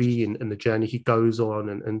movie, and the journey he goes on,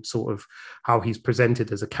 and sort of how he's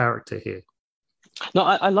presented as a character here? No,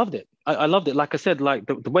 I loved it. I loved it. Like I said, like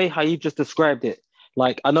the way how you just described it,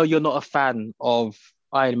 like I know you're not a fan of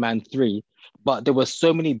Iron Man 3, but there were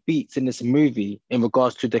so many beats in this movie in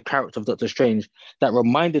regards to the character of Doctor Strange that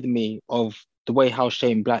reminded me of the way how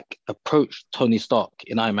Shane Black approached Tony Stark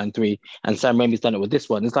in Iron Man 3, and Sam Raimi's done it with this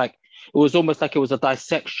one. It's like it was almost like it was a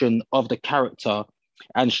dissection of the character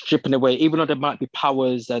and stripping away, even though there might be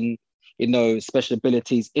powers and special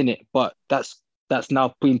abilities in it, but that's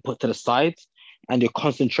now being put to the side, and you're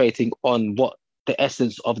concentrating on what the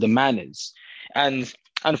essence of the man is. And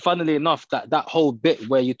funnily enough, that whole bit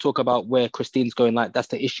where you talk about where Christine's going, like that's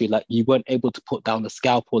the issue. Like you weren't able to put down the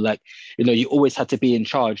scalpel, like you always had to be in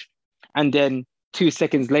charge. And then 2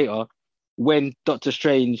 seconds later, when Doctor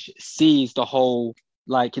Strange sees the whole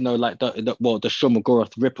like the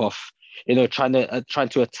Shomogoroth ripoff, trying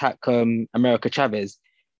to attack America Chavez,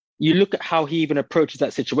 you look at how he even approaches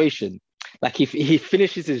that situation. Like he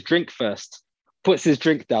finishes his drink first, puts his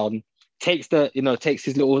drink down, takes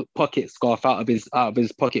his little pocket scarf out of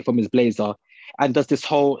his pocket from his blazer, and does this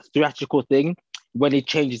whole theatrical thing when he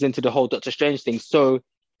changes into the whole Doctor Strange thing. So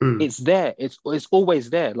it's there. It's always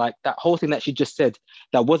there. Like that whole thing that she just said,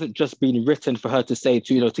 that wasn't just being written for her to say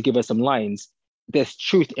to give her some lines. There's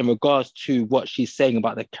truth in regards to what she's saying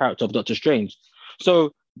about the character of Doctor Strange.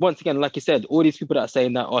 So once again, like you said, all these people that are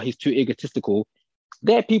saying that, he's too egotistical,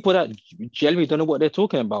 they're people that generally don't know what they're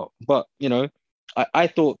talking about. But I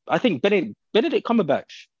think Benedict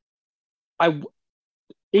Cumberbatch,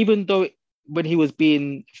 even though when he was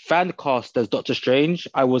being fan cast as Doctor Strange,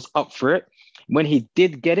 I was up for it. When he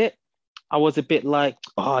did get it, I was a bit like,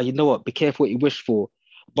 you know what, be careful what you wish for.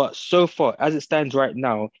 But so far, as it stands right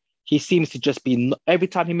now, he seems to just be, every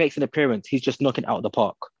time he makes an appearance, he's just knocking it out of the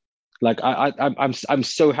park. Like I'm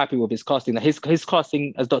so happy with his casting. His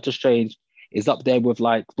casting as Doctor Strange is up there with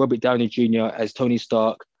like Robert Downey Jr. as Tony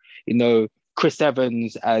Stark, Chris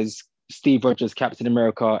Evans as Steve Rogers, Captain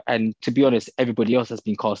America, and to be honest, everybody else has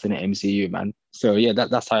been cast in the MCU, man. So yeah,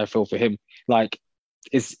 that's how I feel for him. Like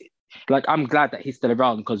it's like I'm glad that he's still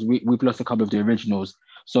around because we've lost a couple of the originals.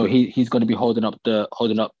 So he's going to be holding up the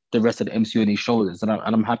rest of the MCU on his shoulders, and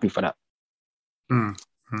I'm happy for that.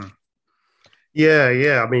 Mm-hmm.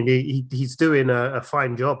 Yeah. I mean, he's doing a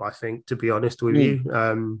fine job, I think, to be honest with you.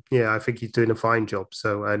 I think he's doing a fine job.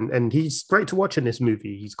 So, and he's great to watch in this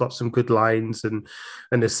movie. He's got some good lines, and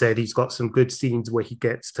as said, he's got some good scenes where he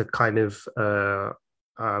gets to kind of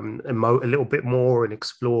emote a little bit more and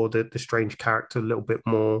explore the Strange character a little bit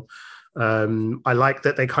more. I like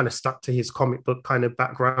that they kind of stuck to his comic book kind of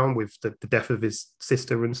background with the death of his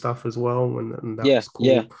sister and stuff as well, and that was cool.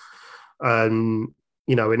 Yeah.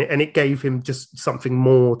 And it gave him just something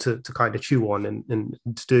more to kind of chew on and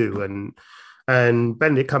to do. And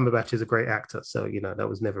Benedict Cumberbatch is a great actor, so that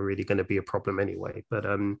was never really going to be a problem anyway.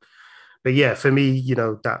 But yeah, for me,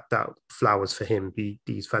 that flowers for him.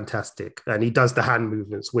 He's fantastic, and he does the hand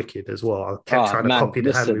movements wicked as well. I kept trying to copy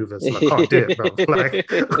the hand movements, and I can't do it, bro.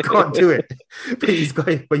 Like I can't do it. But he's got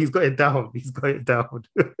it down. He's got it down.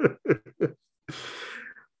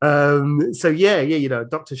 So yeah,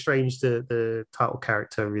 Doctor Strange, the title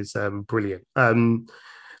character is brilliant.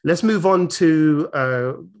 Let's move on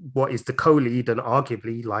to what is the co-lead and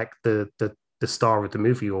arguably like the star of the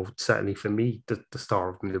movie, or certainly for me, the star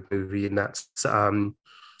of the movie, and that's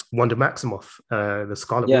Wanda Maximoff, the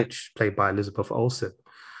Scarlet Witch, played by Elizabeth Olsen.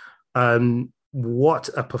 What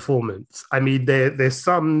a performance! I mean, there's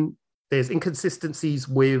inconsistencies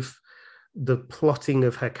with the plotting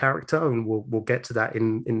of her character, and we'll get to that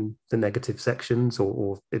in the negative sections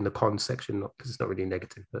or in the con section, because it's not really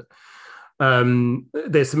negative, but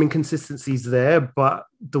there's some inconsistencies there. But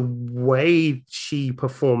the way she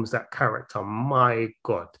performs that character, my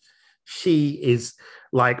God, she is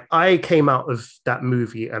like, I came out of that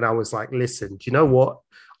movie and I was like, listen, do you know what?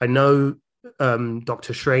 I know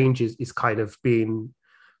Doctor Strange is kind of being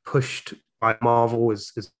pushed by Marvel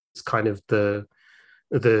as kind of the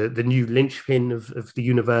new linchpin of the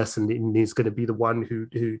universe, and is going to be the one who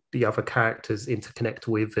the other characters interconnect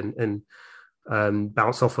with and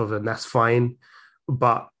bounce off of, and that's fine.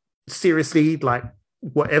 But seriously, like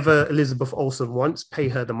whatever Elizabeth Olsen wants, pay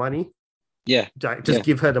her the money. Yeah, just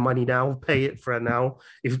give her the money now. Pay it for her now.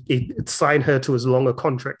 Sign her to as long a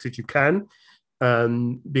contract as you can,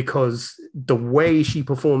 because the way she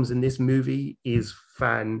performs in this movie is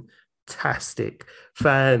fantastic,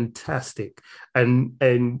 and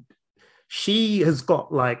she has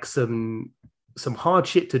got like some hard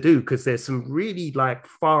shit to do, because there's some really like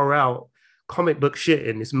far out comic book shit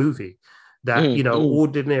in this movie that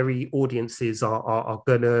ordinary audiences are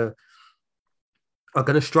gonna are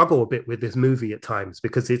going to struggle a bit with this movie at times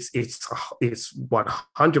because it's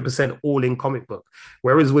 100% all in comic book,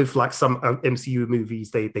 whereas with like some MCU movies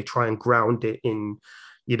they try and ground it in,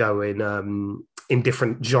 you know, in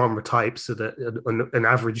different genre types so that an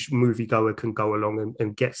average moviegoer can go along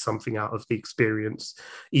and get something out of the experience,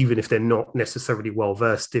 even if they're not necessarily well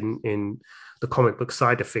versed in the comic book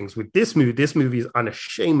side of things. With this movie is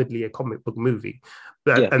unashamedly a comic book movie,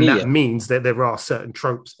 that means that there are certain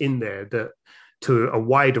tropes in there that to a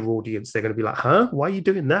wider audience they're going to be like, huh, why are you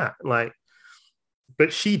doing that? Like,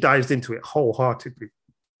 but she dives into it wholeheartedly,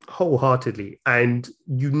 and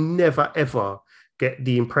you never ever get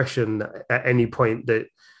the impression at any point that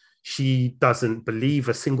she doesn't believe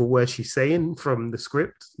a single word she's saying from the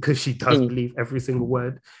script, because she does believe every single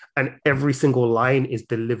word, and every single line is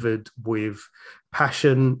delivered with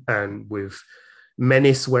passion and with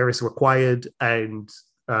menace where it's required, and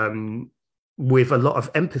with a lot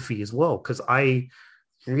of empathy as well, because I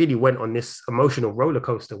really went on this emotional roller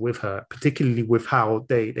coaster with her, particularly with how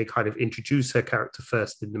they kind of introduce her character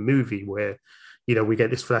first in the movie, where, you know, we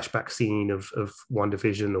get this flashback scene of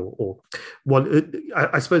WandaVision or one.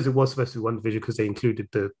 I suppose it was supposed to be WandaVision because they included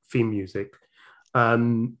the theme music,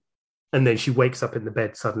 and then she wakes up in the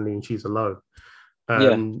bed suddenly and she's alone.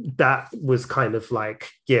 That was kind of like,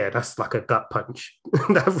 yeah, that's like a gut punch.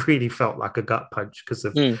 That really felt like a gut punch because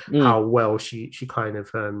of how well she kind of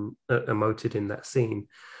emoted in that scene.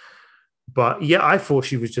 But yeah, I thought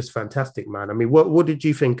she was just fantastic, man. I mean, what did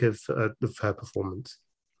you think of her performance?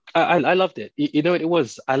 I loved it. You know what it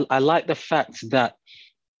was? I like the fact that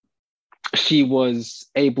she was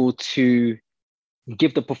able to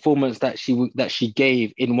give the performance that she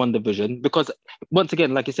gave in WandaVision, because once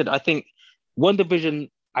again, like I said, I think WandaVision,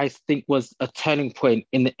 I think, was a turning point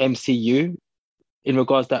in the MCU in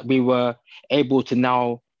regards that we were able to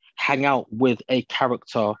now hang out with a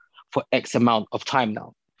character for X amount of time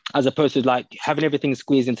now, as opposed to like having everything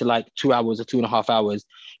squeezed into like 2 hours or 2.5 hours.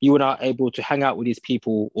 You were now able to hang out with these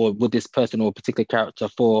people or with this person or a particular character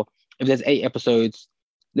for, if there's 8 episodes,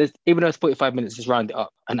 even though it's 45 minutes, just round it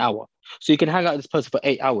up, an hour. So you can hang out with this person for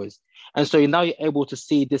 8 hours. And so now you're able to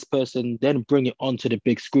see this person, then bring it onto the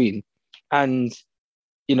big screen. And,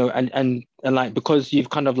 you know, and like, because you've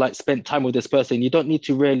kind of like spent time with this person, you don't need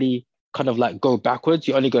to really kind of like go backwards.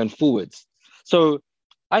 You're only going forwards. So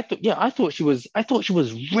I thought she was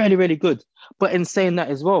really, really good. But in saying that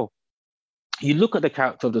as well, you look at the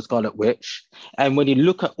character of the Scarlet Witch, and when you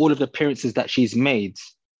look at all of the appearances that she's made,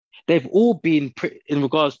 they've all been, in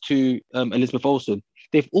regards to Elizabeth Olsen,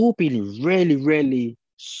 they've all been really, really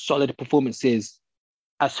solid performances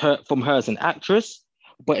from her as an actress.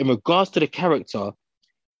 But in regards to the character,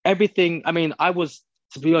 everything, I mean,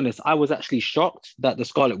 to be honest, I was actually shocked that the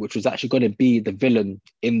Scarlet Witch was actually going to be the villain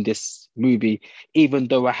in this movie, even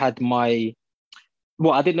though I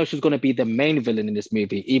didn't know she was going to be the main villain in this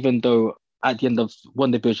movie, even though at the end of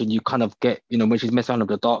WandaVision, you kind of get, you know, when she's messing around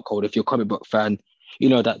with the Darkhold, if you're a comic book fan, you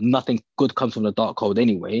know that nothing good comes from the Darkhold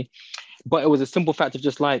anyway. But it was a simple fact of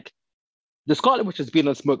just like, the Scarlet Witch has been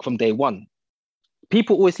on smoke from day one.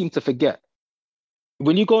 People always seem to forget.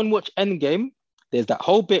 When you go and watch Endgame, there's that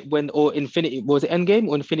whole bit was it Endgame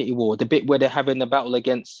or Infinity War? The bit where they're having a battle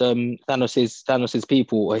against Thanos's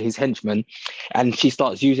people or his henchmen, and she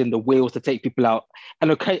starts using the wheels to take people out. And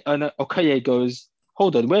Okoye goes,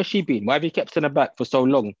 hold on, where's she been? Why have you kept her back for so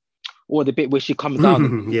long? Or the bit where she comes down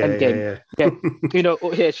in Endgame. Yeah. You know,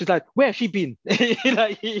 she's like, where has she been?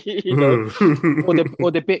 Like, you know, or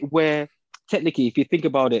the bit where technically, if you think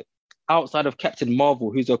about it, outside of Captain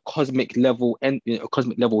Marvel, who's a cosmic level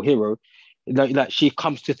hero, like she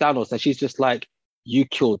comes to Thanos and she's just like, you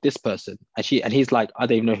killed this person, and he's like, I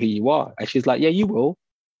don't even know who you are, and she's like, yeah, you will.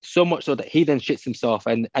 So much so that he then shits himself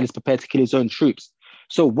and is prepared to kill his own troops.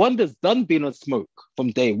 So Wanda's done being on smoke from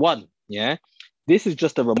day one. Yeah, this is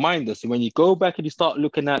just a reminder. So when you go back and you start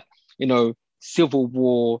looking at, you know, Civil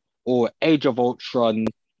War or Age of Ultron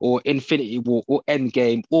or Infinity War or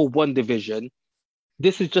Endgame or WandaVision,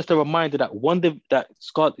 this is just a reminder that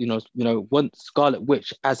Scarlet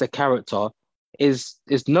Witch as a character is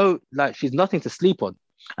she's nothing to sleep on.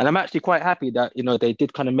 And I'm actually quite happy that, you know, they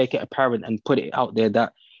did kind of make it apparent and put it out there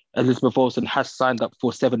that Elizabeth Olsen has signed up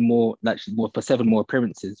for 7 more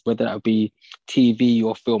appearances, whether that would be TV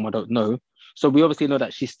or film, I don't know. So we obviously know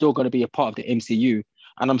that she's still going to be a part of the MCU.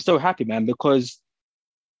 And I'm so happy, man, because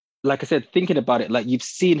like I said, thinking about it, like you've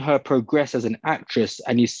seen her progress as an actress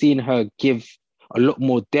and you've seen her give a lot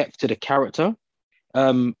more depth to the character,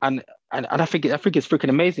 and I think it's freaking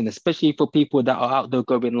amazing, especially for people that are out there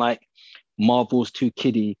going like, Marvel's too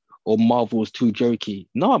kiddie or Marvel's too jokey.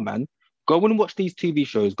 No, man, go and watch these TV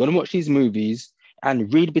shows, go and watch these movies,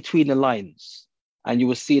 and read between the lines. and you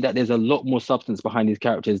will see that there's a lot more substance behind these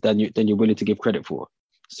characters than you're willing to give credit for.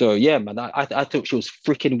 So yeah, man, I thought she was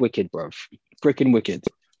freaking wicked, bro. Freaking wicked.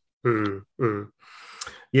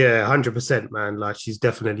 Yeah, 100%, man. Like, she's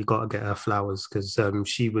definitely got to get her flowers because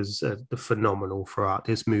she was phenomenal throughout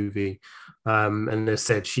this movie. And as I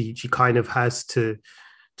said, she kind of has to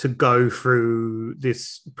go through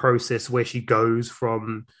this process where she goes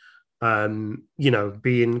from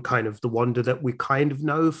being kind of the Wanda that we kind of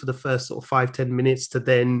know for the first sort of 5-10 minutes to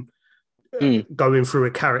then going through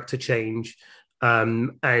a character change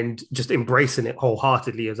and just embracing it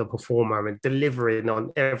wholeheartedly as a performer and delivering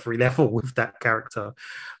on every level with that character.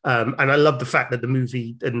 And I love the fact that the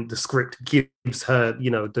movie and the script gives her,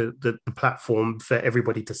 the platform for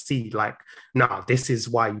everybody to see, like, nah, this is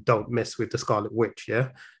why you don't mess with the Scarlet Witch, yeah?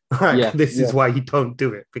 This is why you don't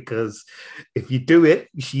do it, because if you do it,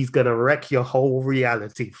 she's going to wreck your whole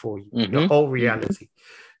reality for you, your whole reality.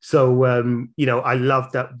 So, I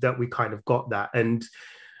love that we kind of got that. And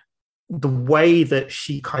the way that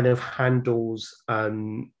she kind of handles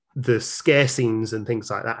the scare scenes and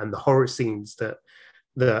things like that, and the horror scenes that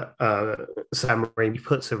Sam Raimi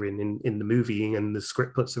puts her in the movie and the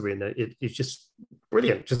script puts her in, it's just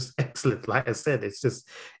brilliant, just excellent. Like I said, it's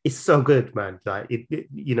so good, man. Like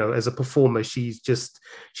as a performer, she's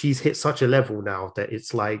hit such a level now that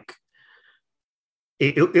it's like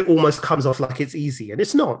it almost comes off like it's easy, and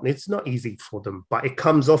it's not easy for them, but it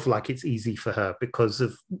comes off like it's easy for her because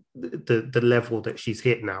of the level that she's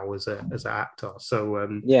hit now as an actor. So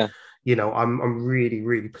I'm really,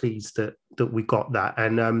 really pleased that we got that.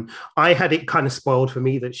 And I had it kind of spoiled for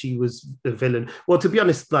me that she was a villain. Well, to be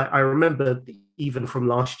honest, like, I remember even from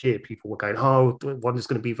last year, people were going, oh, Wanda's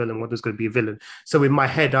going to be a villain, Wanda's going to be a villain. So in my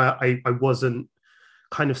head, I wasn't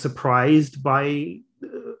kind of surprised by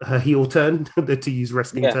her heel turn, to use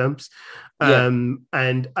wrestling terms. And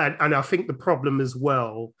I think the problem as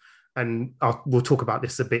well, and we'll talk about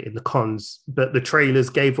this a bit in the cons, but the trailers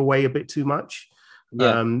gave away a bit too much.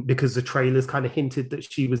 Because the trailers kind of hinted that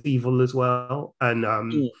she was evil as well. And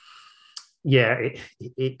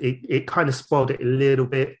it kind of spoiled it a little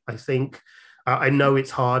bit, I think. I know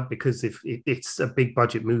it's hard because if it's a big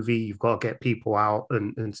budget movie, you've got to get people out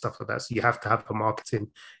and stuff like that. So you have to have a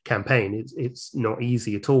marketing campaign. It's not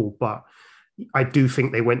easy at all. But I do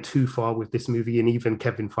think they went too far with this movie. And even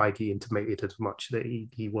Kevin Feige intimated as much that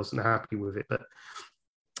he wasn't happy with it. But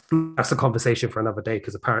that's a conversation for another day,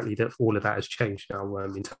 because apparently that all of that has changed now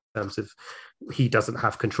in terms of he doesn't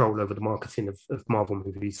have control over the marketing of Marvel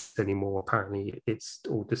movies anymore. Apparently it's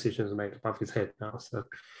all decisions made above his head now. So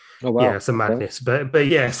it's a madness. But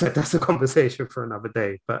yeah, so that's a conversation for another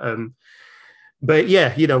day. But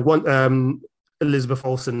yeah, Elizabeth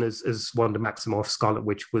Olsen as Wanda Maximoff, Scarlet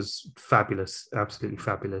Witch, was fabulous, absolutely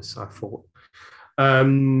fabulous, I thought.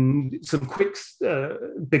 Some quick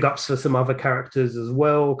big ups for some other characters as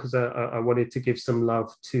well, because I wanted to give some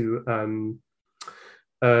love to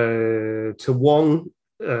Wong.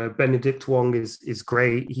 Benedict Wong is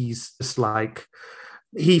great. He's just like,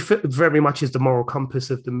 he very much is the moral compass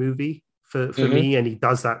of the movie for me, and he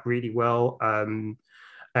does that really well.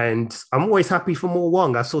 And I'm always happy for more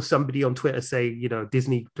Wong. I saw somebody on Twitter say,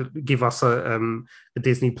 Disney give us a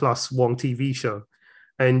Disney Plus Wong TV show.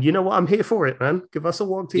 And you know what? I'm here for it, man. Give us a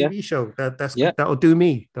Wong TV show. That'll do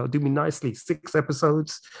me. That'll do me nicely. 6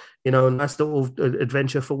 episodes, nice little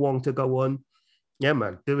adventure for Wong to go on. Yeah,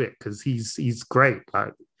 man, do it, because he's great.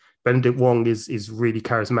 Like, Benedict Wong is really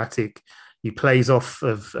charismatic. He plays off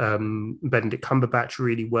of Benedict Cumberbatch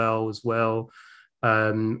really well as well.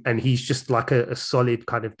 And he's just like a solid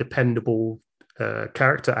kind of dependable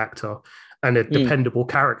character actor, and a dependable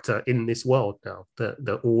character in this world now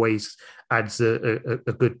that always adds a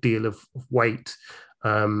good deal of weight.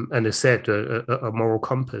 And as said, a moral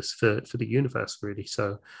compass for the universe, really.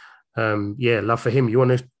 So, love for him. You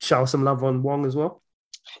want to shower some love on Wong as well?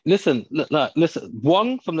 Listen,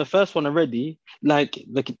 Wong from the first one already, like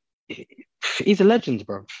he's a legend,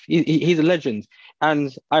 bro. He's a legend.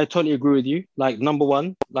 And I totally agree with you. Like, number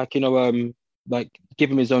one, like, like, give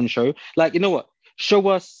him his own show. Like, you know what? Show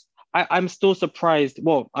us. I'm still surprised.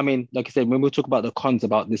 Well, I mean, like I said, when we'll talk about the cons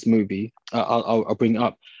about this movie, I'll bring it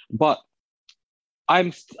up. But I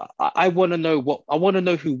want to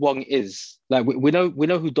know who Wong is. Like, we know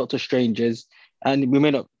who Doctor Strange is, and we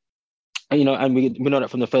may not, and we know that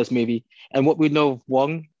from the first movie. And what we know of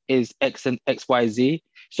Wong is X and XYZ.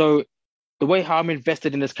 So the way how I'm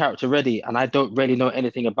invested in this character already, and I don't really know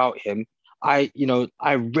anything about him. I'm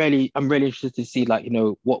really interested to see, like,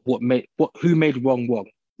 who made Wong.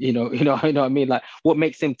 You know what I mean? Like, what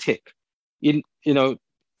makes him tick? In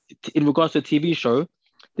regards to the TV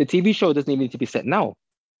show doesn't even need to be set now.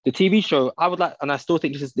 The TV show, I would like, and I still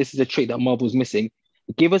think this is a trick that Marvel's missing.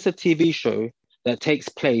 Give us a TV show that takes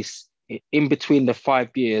place in between the 5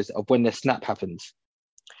 years of when the snap happens.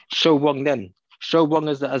 Show Wong then. Show Wong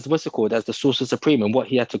as what's it called, as the Sorcerer Supreme, and what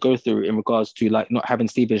he had to go through in regards to like not having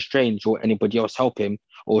Stephen Strange or anybody else help him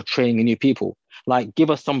or training new people. Like, give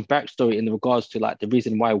us some backstory in regards to like the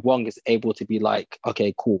reason why Wong is able to be like,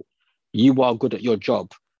 okay, cool, you are good at your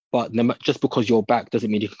job, but just because you're back doesn't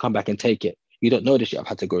mean you can come back and take it. You don't know the shit I've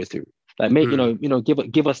had to go through. Like, make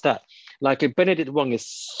give us that. Like, Benedict Wong is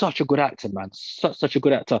such a good actor, man. Such a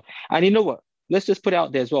good actor. And you know what? Let's just put it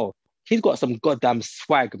out there as well. He's got some goddamn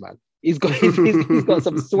swag, man. He's got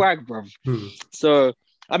some swag, bro. So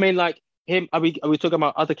I mean, like him. Are we talking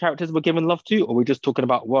about other characters we're giving love to, or we're just talking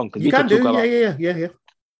about Wong? Because you can do, yeah.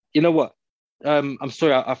 You know what? I'm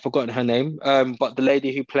sorry, I've forgotten her name. But the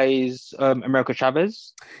lady who plays America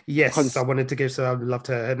Chavez. Yes, I wanted to give some love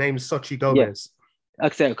to her. Her name's Xochitl Gomez.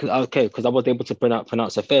 Yeah. Because I was able to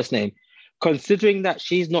pronounce her first name. Considering that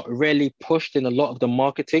she's not really pushed in a lot of the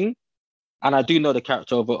marketing, and I do know the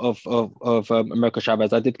character of America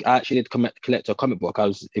Chavez. I actually did collect a comic book.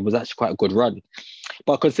 It was actually quite a good run.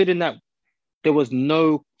 But considering that there was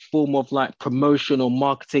no form of like promotion or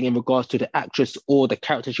marketing in regards to the actress or the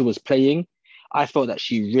character she was playing, I felt that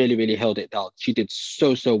she really, really held it down. She did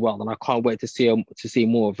so well, and I can't wait to see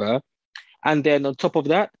more of her. And then on top of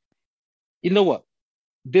that, you know what?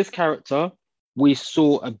 This character we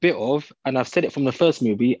saw a bit of, and I've said it from the first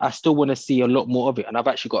movie, I still want to see a lot more of it. And I've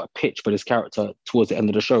actually got a pitch for this character towards the end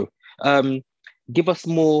of the show. Give us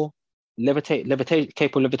more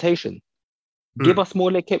cape of levitation. Give us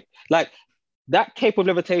more like that cape of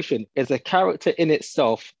levitation is a character in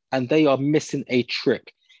itself, and they are missing a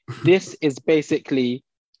trick. This is basically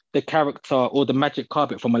the character or the magic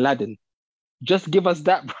carpet from Aladdin. Just give us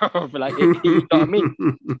that, bro. Like, you know what I mean?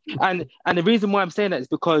 And the reason why I'm saying that is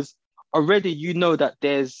because already you know that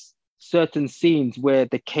there's certain scenes where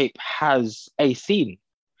the cape has a scene.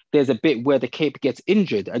 There's a bit where the cape gets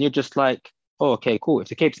injured, and you're just like, oh, okay, cool. If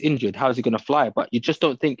the cape's injured, how is it going to fly? But you just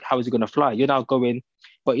don't think, how is it going to fly? You're now going,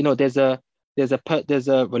 but you know, there's a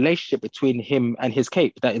relationship between him and his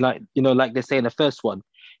cape that, like, you know, like they say in the first one,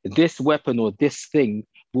 this weapon or this thing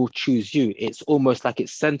will choose you. It's almost like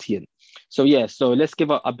it's sentient. So yeah, so let's give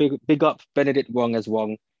a big up Benedict Wong as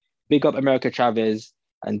Wong, big up America Chavez,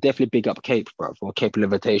 and definitely big up Cape, bro, for Cape of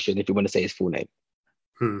Levitation, if you want to say his full name.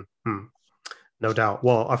 No doubt.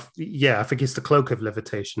 Well, I think it's the Cloak of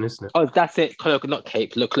Levitation, isn't it? Oh, that's it. Cloak, not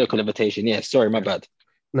Cape. Look, Cloak of Levitation. Yeah, sorry, my bad.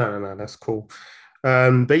 No, that's cool.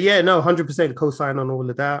 But yeah, no, 100% co-sign on all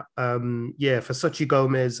of that. For Xochitl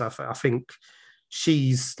Gomez, I think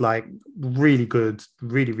she's like really good,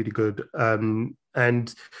 really, really good.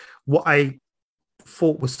 And what I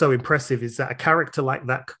thought was so impressive is that a character like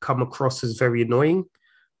that could come across as very annoying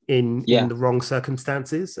in the wrong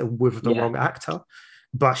circumstances and with the wrong actor.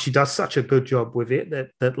 But she does such a good job with it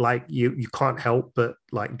that like you can't help but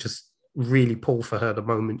like just really pull for her the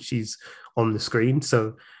moment she's on the screen.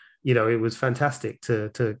 So, you know, it was fantastic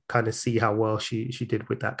to kind of see how well she did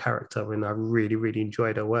with that character, and I really, really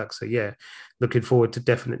enjoyed her work. So yeah, looking forward to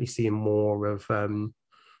definitely seeing more of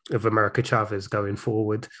America Chavez going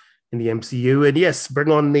forward in the MCU. And yes,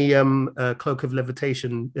 bring on the Cloak of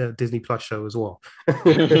Levitation Disney Plus show as well.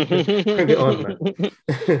 Bring it on,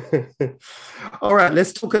 man. All right,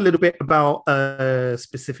 let's talk a little bit about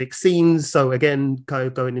specific scenes. So again, kind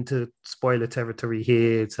of going into spoiler territory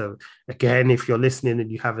here. So again, if you're listening and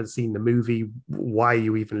you haven't seen the movie, why are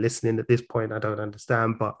you even listening at this point? I don't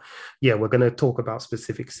understand. But yeah, we're going to talk about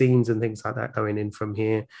specific scenes and things like that going in from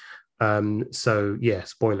here. So yeah,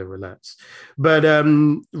 spoiler alerts. But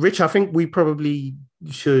Rich, I think we probably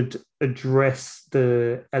should address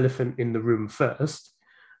the elephant in the room first.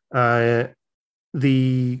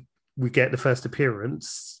 We get the first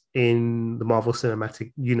appearance in the Marvel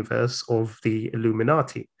Cinematic Universe of the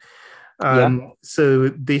Illuminati.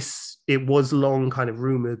 So it was long kind of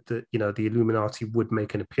rumored that, you know, the Illuminati would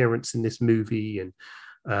make an appearance in this movie, and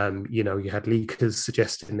you know, you had leakers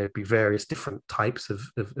suggesting there'd be various different types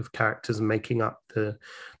of characters making up the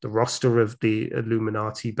roster of the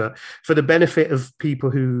Illuminati. But for the benefit of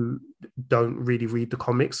people who don't really read the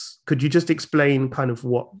comics, could you just explain kind of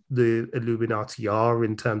what the Illuminati are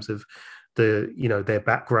in terms of their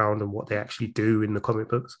background and what they actually do in the comic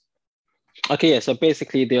books? Okay, yeah. So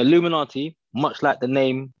basically, the Illuminati, much like the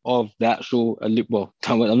name of the actual, I'm not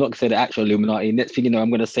going to say the actual Illuminati. Next thing you know, I'm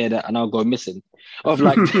going to say that and I'll go missing. Of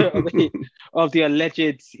like of the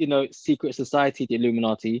alleged, you know, secret society, the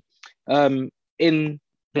Illuminati. In the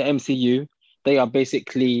MCU, they are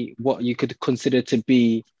basically what you could consider to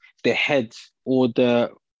be the head or the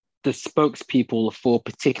the spokespeople for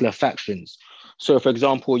particular factions. So, for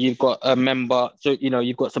example, you've got a member. So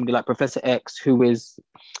you've got somebody like Professor X, who is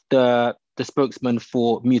the spokesman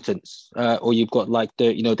for mutants, or you've got like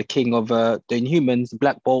the king of the Inhumans,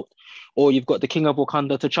 Black Bolt, or you've got the king of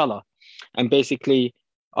Wakanda, T'Challa. And basically,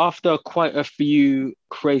 after quite a few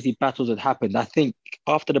crazy battles had happened, I think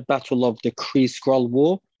after the battle of the Kree Skrull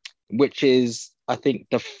War, which is I think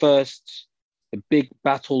the first big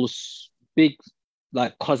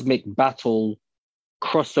like cosmic battle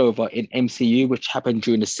crossover in MCU, which happened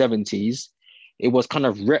during the 70s. It was kind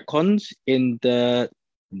of retconned in the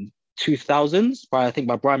 2000s by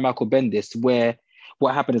Brian Michael Bendis, where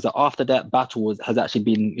what happened is that after that battle has actually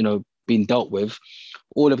been dealt with,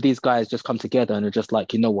 all of these guys just come together and are just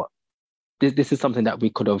like, you know what, this is something that we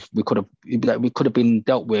could have been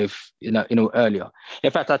dealt with earlier.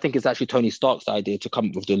 In fact, I think it's actually Tony Stark's idea to come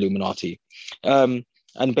up with the Illuminati, and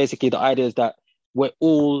basically the idea is that we're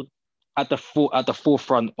all at the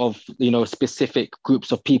forefront of specific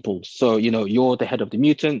groups of people. So you're the head of the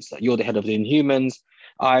mutants, you're the head of the Inhumans.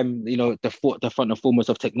 I'm the front and foremost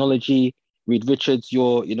of technology. Reed Richards,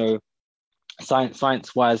 you're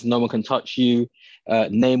science wise, no one can touch you.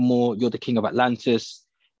 Namor, you're the king of Atlantis,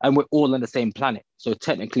 and we're all on the same planet. So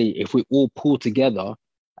technically, if we all pull together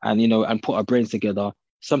and put our brains together,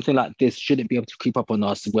 something like this shouldn't be able to creep up on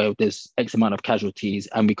us where there's X amount of casualties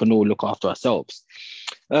and we can all look after ourselves.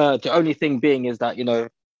 The only thing being is that,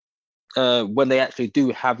 when they actually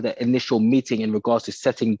do have the initial meeting in regards to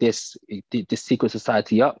setting this secret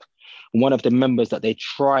society up, one of the members that they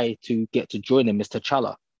try to get to join them is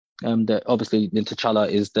T'Challa. Obviously, T'Challa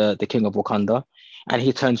is the king of Wakanda. And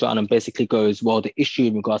he turns around and basically goes, well, the issue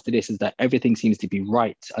in regards to this is that everything seems to be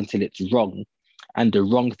right until it's wrong. And the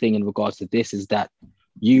wrong thing in regards to this is that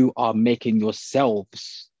you are making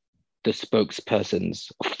yourselves the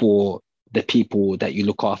spokespersons for the people that you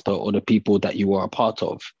look after or the people that you are a part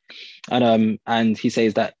of. And he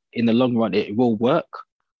says that in the long run, it will work,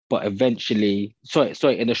 but eventually,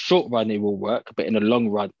 in the short run, it will work, but in the long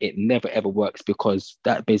run, it never ever works, because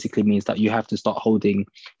that basically means that you have to start holding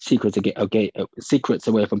secrets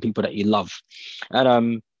away from people that you love.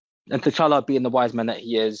 And T'Challa, being the wise man that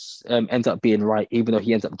he is, ends up being right, even though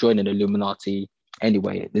he ends up joining the Illuminati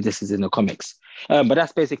anyway. This is in the comics, but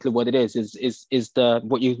that's basically what it is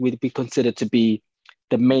what you would be considered to be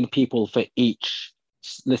the main people for each,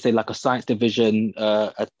 let's say, like a science division,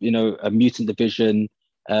 a mutant division,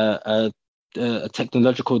 a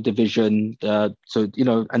technological division,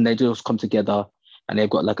 and they just come together and they've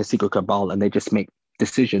got like a secret cabal and they just make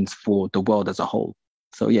decisions for the world as a whole.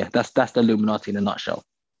 So yeah, that's the Illuminati in a nutshell.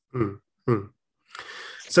 Mm-hmm.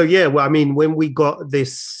 So yeah, well, I mean, when we got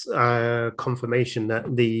this confirmation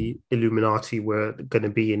that the Illuminati were going to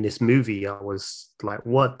be in this movie, I was like,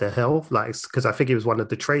 "What the hell?" Like, because I think it was one of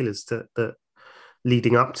the trailers that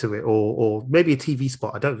leading up to it, or maybe a TV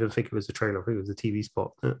spot. I don't even think it was a trailer. I think it was a TV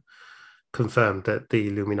spot that confirmed that the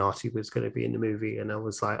Illuminati was going to be in the movie, and I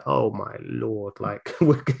was like, "Oh my lord!" Like,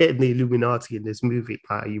 we're getting the Illuminati in this movie.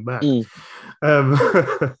 Like, are you mad?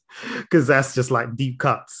 Because that's just like deep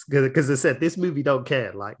cuts. Because I said this movie don't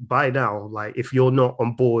care. Like, by now, like if you're not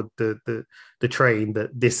on board the train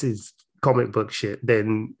that this is comic book shit,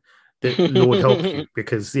 then the Lord help you.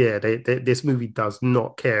 Because yeah, this movie does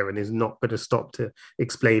not care and is not going to stop to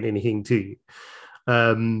explain anything to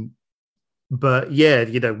you. But yeah,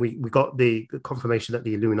 we got the confirmation that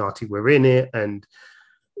the Illuminati were in it, and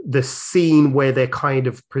the scene where they're kind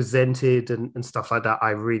of presented and stuff like that, I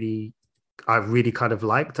really kind of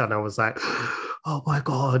liked. And I was like, oh my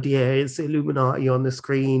God, yeah, it's Illuminati on the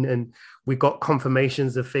screen. And we got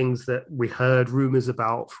confirmations of things that we heard rumors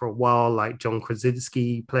about for a while, like John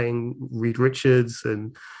Krasinski playing Reed Richards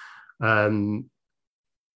and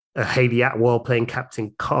Haley Atwell playing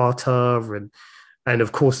Captain Carter, and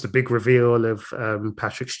of course the big reveal of Sir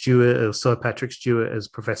Patrick Stewart as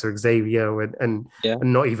Professor Xavier, and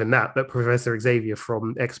not even that, but Professor Xavier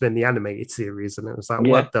from X-Men the Animated Series. And it was like,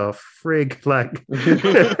 what the frig? Like,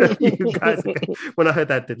 you guys, when I heard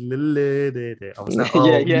that, I was like,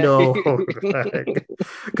 oh no,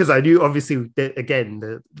 because I knew, obviously,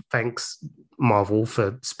 again, thanks Marvel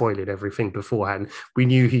for spoiling everything beforehand. We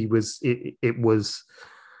knew it was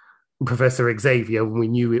Professor Xavier. We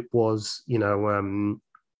knew it was,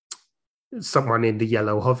 someone in the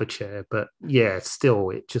yellow hover chair, but yeah, still,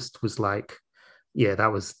 it just was like, yeah,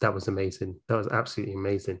 that was amazing. That was absolutely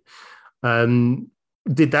amazing.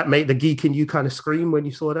 Did that make the geek in you kind of scream when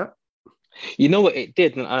you saw that? You know what, it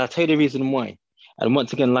did, and I'll tell you the reason why. And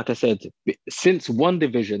once again, like I said, since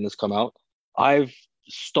WandaVision has come out, I've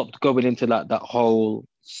stopped going into like that whole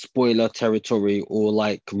spoiler territory or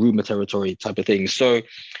like rumor territory type of thing. So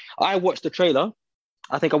I watched the trailer.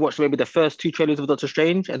 I think I watched maybe the first 2 trailers of Doctor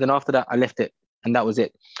Strange, and then after that, I left it, and that was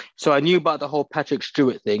it. So I knew about the whole Patrick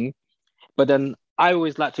Stewart thing, but then I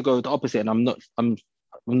always like to go the opposite, and I'm not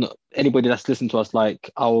anybody that's listened to us.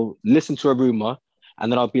 Like, I'll listen to a rumor,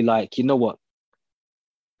 and then I'll be like, you know what?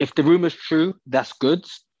 If the rumor's true, that's good.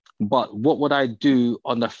 But what would I do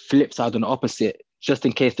on the flip side, on the opposite, just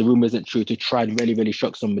in case the rumor isn't true, to try and really, really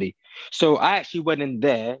shock somebody? So I actually went in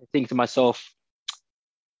there thinking to myself,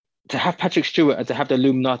 to have Patrick Stewart and to have the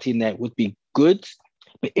Illuminati in there would be good.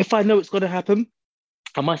 But if I know it's going to happen,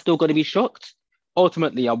 am I still going to be shocked?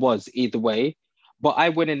 Ultimately, I was either way. But I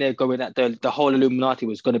went in there going that the whole Illuminati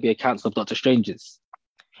was going to be a council of Doctor Strangers.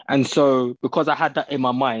 And so because I had that in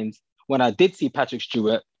my mind, when I did see Patrick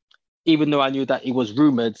Stewart, even though I knew that it was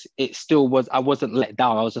rumored, it still was, I wasn't let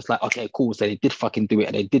down. I was just like, okay, cool. So they did fucking do it,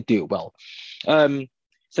 and they did do it well.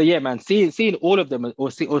 So yeah, man, seeing all of them, or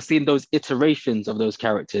seeing those iterations of those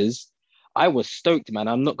characters, I was stoked, man.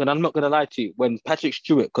 I'm not gonna lie to you. When Patrick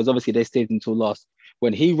Stewart, because obviously they stayed until last,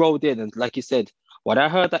 when he rolled in, and like you said, when I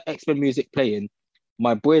heard that X-Men music playing,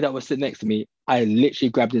 my boy that was sitting next to me, I literally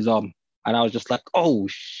grabbed his arm, and I was just like, oh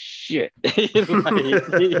shit.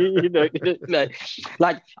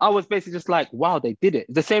 like I was basically just like, wow, they did it.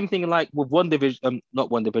 The same thing like with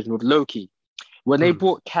with Loki. When they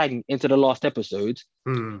brought Kang into the last episode,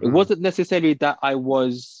 it wasn't necessarily that I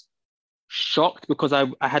was shocked, because I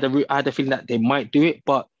had a feeling that they might do it,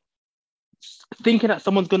 but thinking that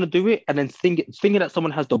someone's going to do it, and then thinking that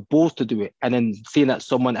someone has the balls to do it, and then seeing that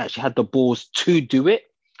someone actually had the balls to do it,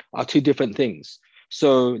 are 2 different things.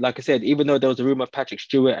 So, like I said, even though there was a rumor of Patrick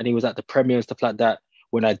Stewart and he was at the premiere and stuff like that,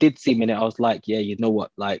 when I did see him in it, I was like, yeah, you know what?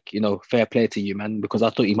 Like, fair play to you, man, because I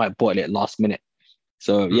thought you might bottle it last minute.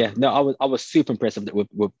 So yeah, no, I was super impressed with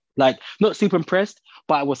like, not super impressed,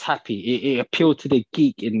 but I was happy. It appealed to the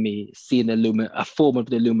geek in me, seeing a form of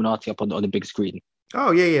the Illuminati up on the big screen. Oh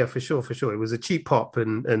yeah, for sure. It was a cheap pop,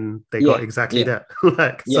 and they got exactly that.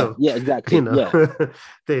 Exactly.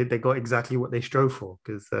 they got exactly what they strove for,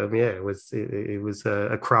 because it was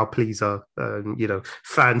a crowd pleaser,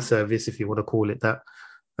 fan service, if you want to call it that.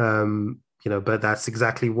 But that's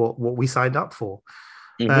exactly what we signed up for.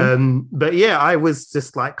 But yeah, I was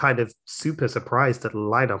just like kind of super surprised at the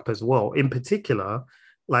lineup as well. In particular,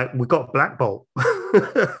 like, we got Black Bolt.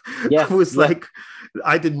 I was like,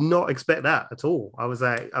 I did not expect that at all. I was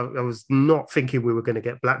like, I was not thinking we were going to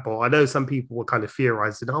get Black Bolt. I know some people were kind of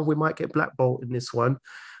theorizing, we might get Black Bolt in this one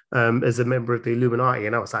as a member of the Illuminati.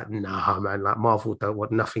 And I was like, nah, man, like, Marvel don't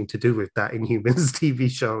want nothing to do with that Inhumans TV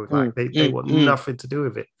show. Like, they want nothing to do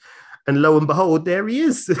with it. And lo and behold, there he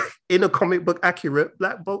is in a comic book accurate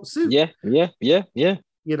Black Bolt suit. Yeah.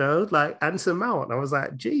 Like Anson Mount. I was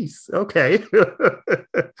like, geez, okay.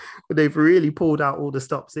 They've really pulled out all the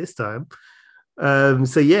stops this time. So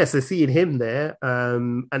seeing him there,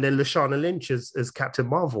 and then Lashana Lynch as Captain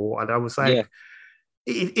Marvel. And I was like,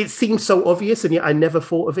 it seemed so obvious, and yet I never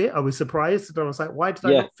thought of it. I was surprised. And I was like, why did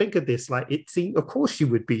I not think of this? Like, it seemed, of course she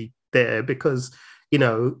would be there, because,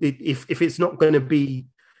 if it's not going to be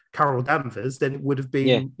Carol Danvers, then it would have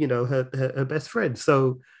been, her best friend.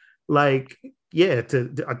 So, like, I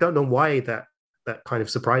don't know why that kind of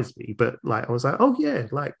surprised me, but like, I was like, oh yeah,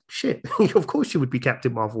 like, shit, of course you would be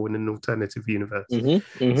Captain Marvel in an alternative universe.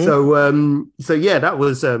 So that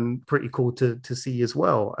was pretty cool to see as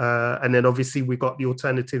well. And then obviously we got the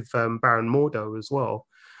alternative Baron Mordo as well,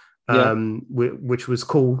 which was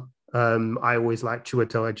cool. I always liked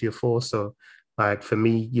Chiwetel Ejiofor, so like, for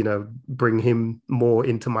me, bring him more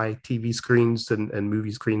into my TV screens and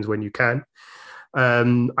movie screens when you can.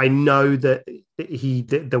 I know that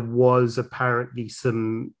there was apparently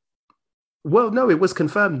some. Well, no, it was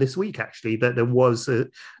confirmed this week actually that there was a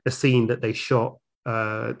scene that they shot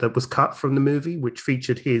that was cut from the movie, which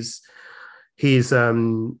featured his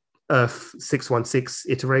Earth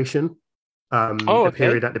 616 iteration.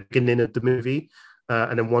 Appeared at the beginning of the movie.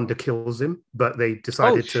 And then Wanda kills him, but they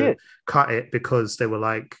decided to cut it because they were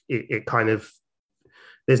like, it kind of,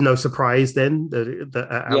 there's no surprise then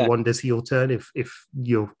that Wanda's heel turn if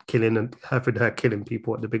you're killing and having her killing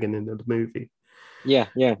people at the beginning of the movie.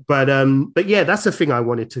 But yeah, that's the thing I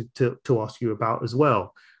wanted to ask you about as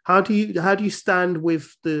well. How do you stand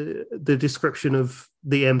with the description of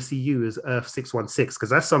the MCU as Earth 616? Because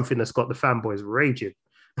that's something that's got the fanboys raging.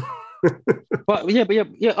 But yeah.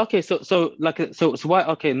 Okay, so why?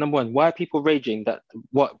 Okay, number one, why are people raging? That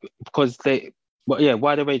what? Because they,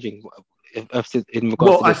 why are they raging? In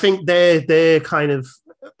regards to I think they're kind of,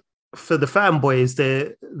 for the fanboys,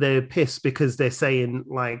 they're pissed because they're saying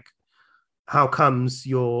like, how comes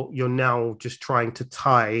you're now just trying to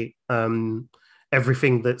tie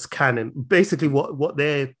everything that's canon? Basically, what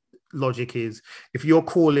they're logic is if you're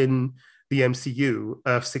calling the MCU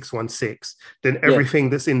Earth 616, then everything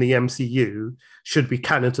that's in the MCU should be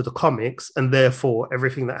canon to the comics, and therefore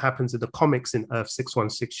everything that happens in the comics in Earth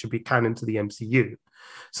 616 should be canon to the MCU.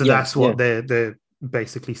 So that's what they're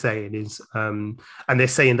basically saying is, and they're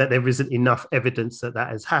saying that there isn't enough evidence that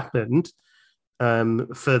has happened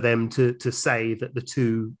for them to say that the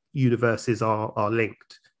two universes are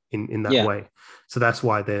linked in that way. So that's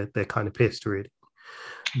why they're kind of pissed, really.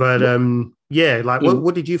 But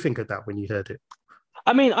what did you think of that when you heard it?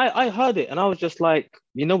 I mean, I heard it and I was just like,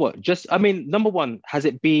 you know what? Number one, has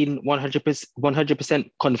it been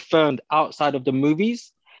 100% confirmed outside of the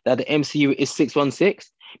movies that the MCU is 616?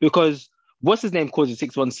 Because what's his name calls it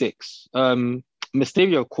 616?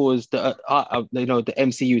 Mysterio calls the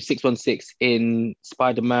MCU 616 in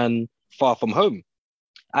Spider-Man Far From Home,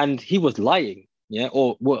 and he was lying. Yeah,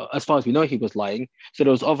 or well, as far as we know, he was lying. So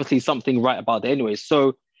there was obviously something right about it anyway.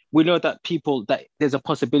 So we know that there's a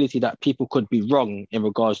possibility that people could be wrong in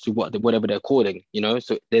regards to whatever they're calling, you know.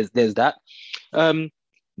 So there's that.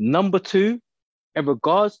 Number two, in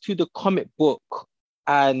regards to the comic book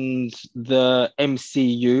and the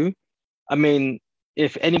MCU, I mean,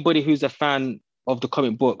 if anybody who's a fan of the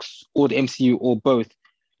comic books or the MCU or both,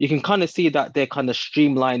 you can kind of see that they're kind of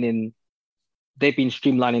streamlining. They've been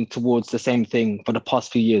streamlining towards the same thing for the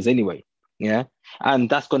past few years anyway. Yeah. And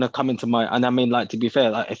that's going to come into and I mean, like, to be fair,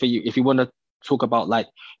 like, if you want to talk about like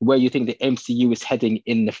where you think the MCU is heading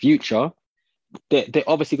in the future, they're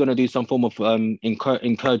obviously going to do some form of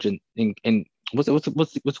incursion in what's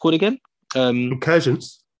it called again?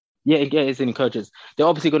 Incursions. Yeah, it's an incursions. They're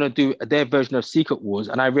obviously going to do their version of Secret Wars,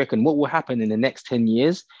 and I reckon what will happen in the next 10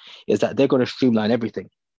 years is that they're going to streamline everything.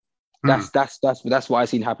 That's what I've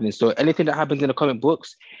seen happening. So anything that happens in the comic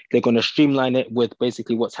books, they're going to streamline it with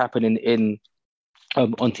basically what's happening in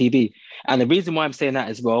on TV. And the reason why I'm saying that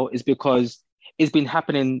as well is because it's been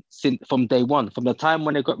happening from day one, from the time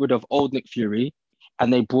when they got rid of old Nick Fury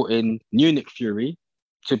and they brought in new Nick Fury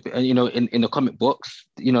to, you know, in the comic books,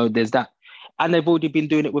 you know, there's that. And they've already been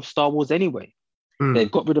doing it with Star Wars anyway.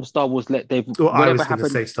 They've got rid of Star Wars. I was going to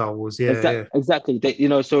say Star Wars. Yeah, exactly. You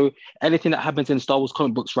know, so anything that happens in Star Wars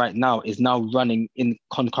comic books right now is now running in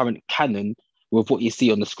concurrent canon with what you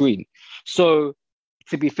see on the screen. So,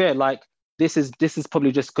 to be fair, like this is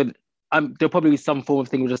probably just good. There'll probably be some form of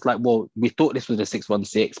thing where just like, well, we thought this was a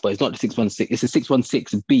 616, but it's not the 616. It's a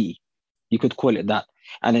 616B. You could call it that.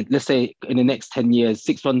 And then, let's say in the next 10 years,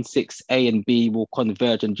 616A and B will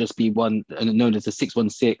converge and just be one, known as the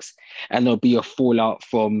 616. And there'll be a fallout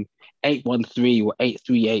from 813 or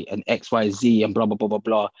 838 and XYZ and blah, blah, blah, blah,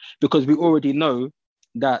 blah. Because we already know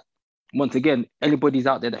that, once again, anybody's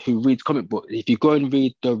out there who reads comic books, if you go and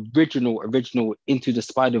read the original Into the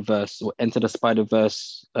Spider-Verse or Enter the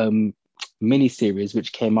Spider-Verse miniseries,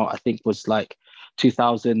 which came out, I think was like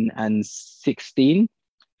 2016,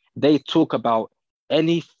 they talk about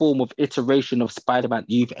any form of iteration of Spider-Man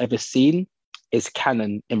you've ever seen is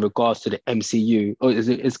canon in regards to the MCU, or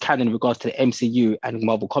is canon in regards to the MCU and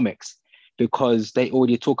Marvel Comics, because they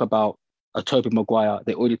already talk about a Tobey Maguire,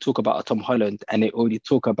 they already talk about a Tom Holland, and they already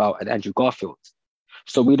talk about an Andrew Garfield.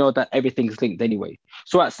 So we know that everything's linked anyway.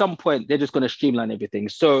 So at some point, they're just going to streamline everything.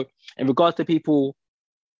 So in regards to people,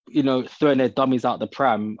 you know, throwing their dummies out the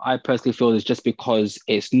pram, I personally feel it's just because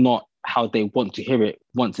it's not how they want to hear it.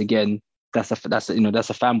 Once again, that's a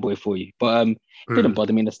fanboy for you. But it didn't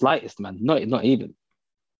bother me in the slightest, man. Not even.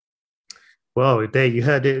 Well, there you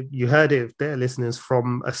heard it. You heard it there, listeners,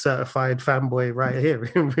 from a certified fanboy right here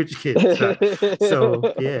in Rich Kid.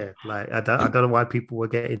 So yeah, like I don't know why people were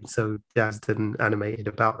getting so jazzed and animated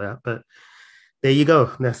about that, but there you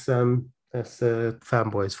go. That's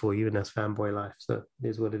fanboys for you, and that's fanboy life. So it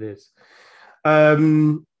is what it is.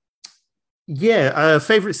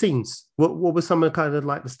 Favorite scenes. What were some of kind of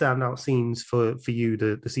like the standout scenes for you,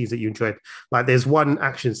 the scenes that you enjoyed? Like there's one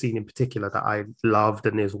action scene in particular that I loved,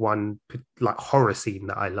 and there's one like horror scene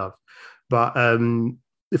that I love. But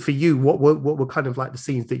for you, what were kind of like the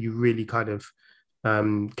scenes that you really kind of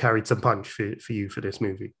carried some punch for you for this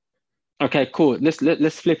movie? Okay, cool.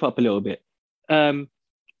 Let's flip up a little bit.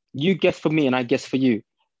 You guess for me and I guess for you.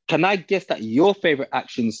 Can I guess that your favorite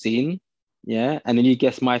action scene? Yeah, and then you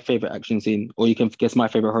guess my favorite action scene, or you can guess my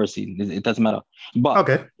favorite horror scene. It doesn't matter. But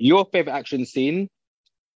okay, your favorite action scene,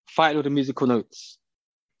 fight with the musical notes.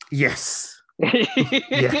 Yes.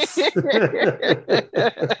 Yes.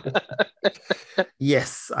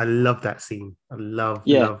 Yes, I love that scene. I love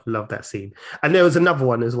that scene. And there was another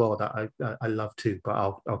one as well that I love too, but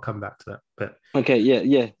I'll come back to that. But okay,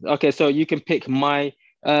 yeah. Okay, so you can pick my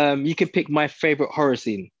favorite horror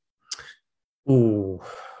scene. Ooh.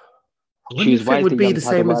 I wonder Choose if it would wisely, be young the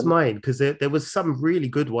same as Padawan. mine because there was some really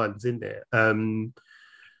good ones in there.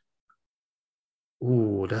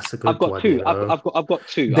 Oh, that's a I've good got one, two. you know. I've got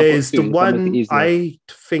two. I've got There's the two. If I make it one easier. I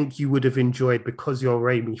think you would have enjoyed because you're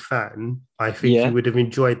a Raimi fan. I think you Yeah. would have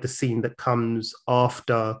enjoyed the scene that comes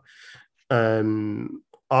after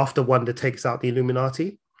Wanda takes out the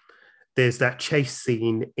Illuminati. There's that chase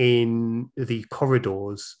scene in the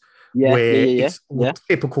corridors Yeah. Yeah. where Yeah. Yeah. it's all Yeah.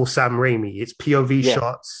 typical Sam Raimi. It's POV Yeah.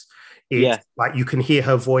 shots. It's Yeah. like you can hear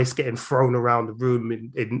her voice getting thrown around the room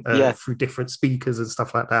in Yeah. through different speakers and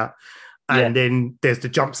stuff like that. Yeah. And then there's the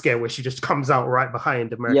jump scare where she just comes out right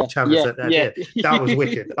behind America Yeah. Chavez Yeah. at that. Yeah. Yeah, that was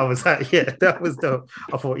wicked. I was like, yeah, that was dope.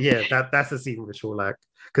 I thought, yeah, that's a scene which will like,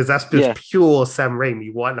 because that's just Yeah. pure Sam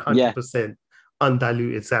Raimi, Yeah. 100%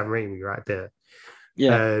 undiluted Sam Raimi right there.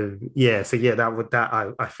 Yeah. Yeah, so yeah,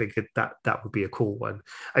 I figured that would be a cool one.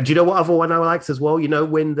 And do you know what other one I liked as well? You know,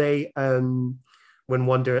 when when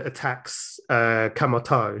Wanda attacks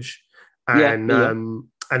Kamatage Yeah. and Yeah.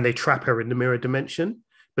 and they trap her in the mirror dimension,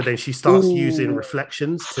 but then she starts using Ooh.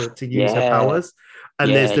 reflections to use her Yeah. powers.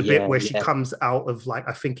 And there's Yeah. the bit Yeah. where she Yeah. comes out of like,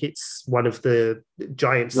 I think it's one of the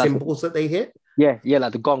giant Like- symbols that they hit. Yeah. Yeah.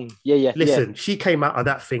 Like the gong. Yeah. Yeah. Yeah. Listen, she came out of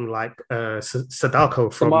that thing like Sadako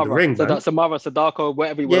from The Ring, man. Samara, Sadako,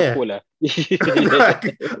 whatever you want Yeah. to call her.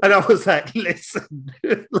 Like, and I was like, listen,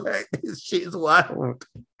 like this shit is wild.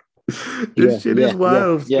 This shit is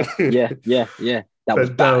wild. Yeah. That was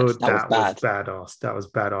But bad. no, That was bad. badass. That was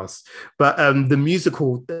badass. But the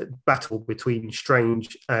musical battle between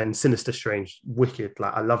Strange and Sinister Strange, wicked.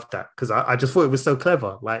 Like I loved that because I just thought it was so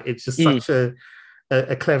clever. Like it's just such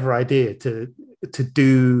a clever idea to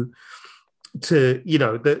do. To you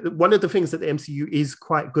know, one of the things that the MCU is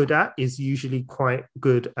quite good at is usually quite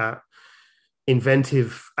good at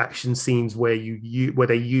inventive action scenes where where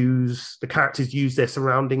the characters use their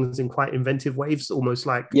surroundings in quite inventive ways, almost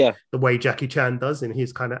like the way Jackie Chan does in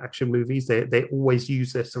his kind of action movies. They always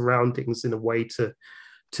use their surroundings in a way to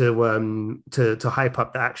hype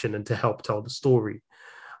up the action and to help tell the story.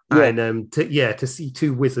 And to see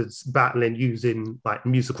two wizards battling using like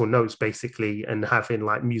musical notes basically and having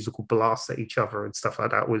like musical blasts at each other and stuff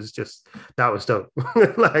like that was dope.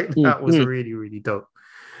 Like that was really, really dope.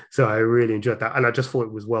 So I really enjoyed that. And I just thought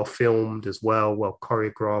it was well filmed as well, well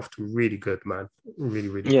choreographed, really good, man. Really,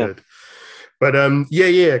 really good. But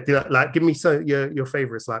like give me some your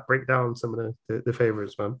favorites, like break down some of the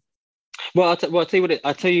favorites, man. Well, I'll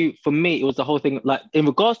tell you, for me, it was the whole thing, like in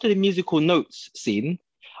regards to the musical notes scene,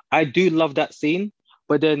 I do love that scene.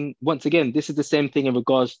 But then once again, this is the same thing in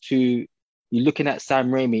regards to you looking at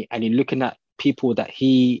Sam Raimi and you're looking at people that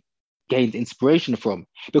he gained inspiration from.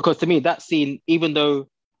 Because to me, that scene, even though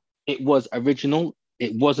it was original,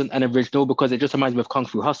 it wasn't an original because it just reminds me of Kung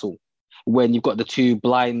Fu Hustle when you've got the two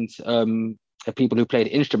blind people who played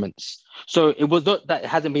instruments. So it was not that it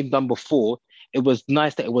hasn't been done before. It was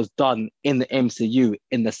nice that it was done in the MCU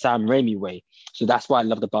in the Sam Raimi way. So that's what I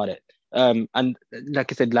loved about it. And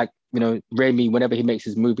like I said, like, you know, Raimi, whenever he makes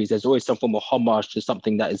his movies, there's always some form of homage to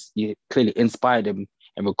something that is clearly inspired him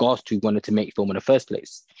in regards to wanting to make film in the first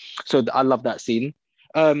place. So I love that scene.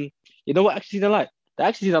 You know what action scene I like? The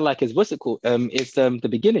action scene I like is, what's it called? It's the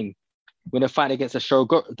beginning when they're fighting against the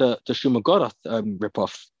Shumagorath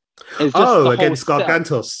ripoff. It's just against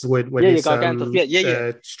Gargantos when it's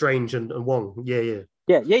Gargantos. Strange and Wong.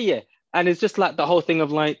 Yeah. And it's just like the whole thing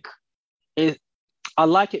of like, I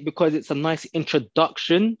like it because it's a nice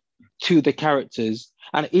introduction to the characters,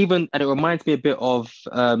 and it reminds me a bit of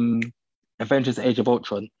Avengers: Age of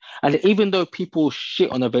Ultron. And even though people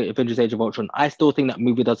shit on Avengers: Age of Ultron, I still think that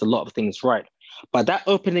movie does a lot of things right. But that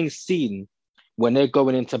opening scene when they're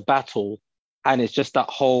going into battle, and it's just that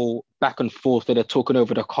whole back and forth that they're talking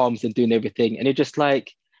over the comms and doing everything, and it's just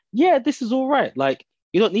like, yeah, this is all right. Like,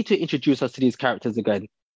 you don't need to introduce us to these characters again.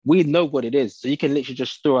 We know what it is. So you can literally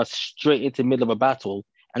just throw us straight into the middle of a battle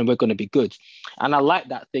and we're going to be good. And I like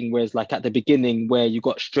that thing where it's like at the beginning where you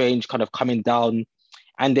got Strange kind of coming down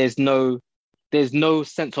and there's no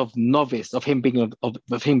sense of novice, of him being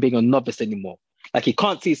a novice anymore. Like he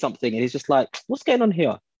can't see something and he's just like, what's going on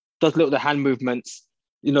here? Does the hand movements,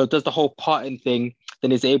 you know, does the whole parting thing, then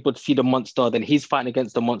he's able to see the monster, then he's fighting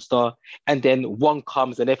against the monster, and then one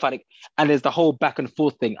comes and they're fighting, and there's the whole back and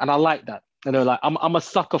forth thing. And I like that. You know, like I'm a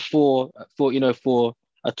sucker for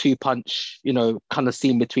a two-punch, you know, kind of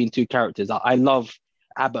scene between two characters. I love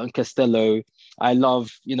Abbott and Costello. I love,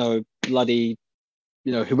 you know, bloody,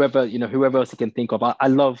 you know, whoever else you can think of. I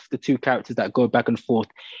love the two characters that go back and forth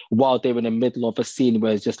while they're in the middle of a scene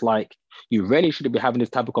where it's just like, you really shouldn't be having this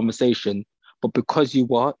type of conversation, but because you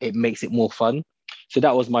are, it makes it more fun. So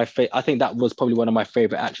that was I think that was probably one of my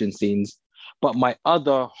favorite action scenes. But my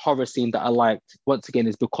other horror scene that I liked, once again,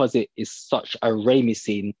 is because it is such a Raimi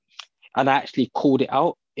scene, and I actually called it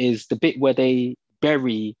out, is the bit where they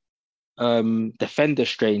bury Defender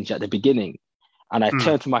Strange at the beginning. And I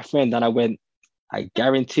turned to my friend and I went, I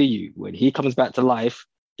guarantee you, when he comes back to life,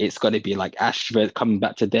 it's going to be like Ash coming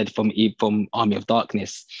back to dead from Army of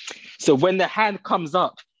Darkness. So when the hand comes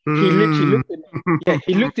up, he literally looked at me. Yeah,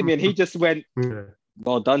 he looked at me and he just went,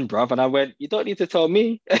 well done, bruv. And I went, you don't need to tell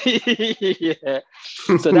me. Yeah.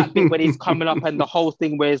 So that bit when he's coming up and the whole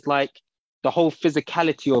thing where it's like the whole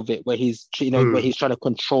physicality of it, where he's, where he's trying to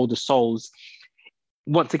control the souls.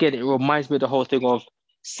 Once again, it reminds me of the whole thing of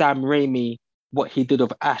Sam Raimi, what he did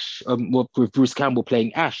of Ash, with Bruce Campbell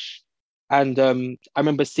playing Ash. And I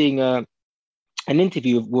remember seeing an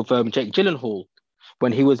interview with Jake Gyllenhaal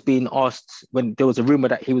when he was being asked, when there was a rumor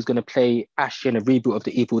that he was going to play Ash in a reboot of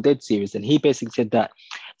the Evil Dead series. And he basically said that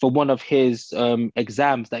for one of his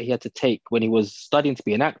exams that he had to take when he was studying to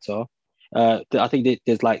be an actor, I think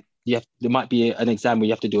there's like, there might be an exam where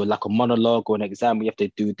you have to do like a monologue, or an exam where you have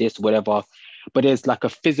to do this, whatever. But there's like a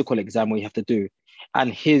physical exam where you have to do.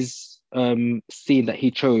 And his scene that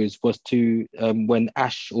he chose was to when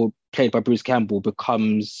Ash, or played by Bruce Campbell,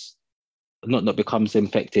 becomes not becomes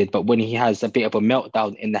infected, but when he has a bit of a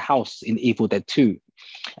meltdown in the house in Evil Dead 2,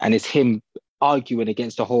 and it's him arguing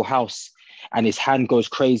against the whole house, and his hand goes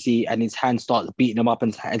crazy, and his hand starts beating him up,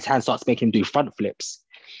 and his hand starts making him do front flips,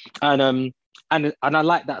 and I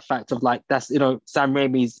like that fact of like, that's, Sam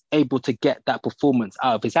Raimi's able to get that performance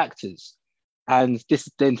out of his actors. And this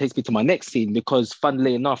then takes me to my next scene, because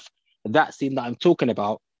funnily enough, that scene that I'm talking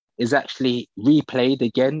about is actually replayed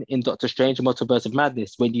again in Doctor Strange: Multiverse of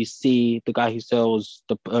Madness, when you see the guy who sells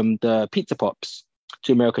the pizza pops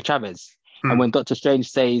to America Chavez. And when Doctor Strange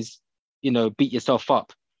says, beat yourself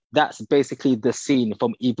up, that's basically the scene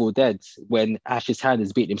from Evil Dead when Ash's hand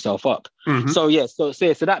is beating himself up. So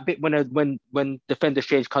that bit when Defender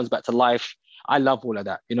Strange comes back to life, I love all of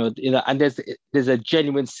that, and there's a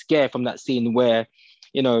genuine scare from that scene where,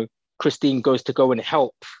 Christine goes to go and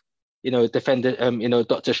help, Defender,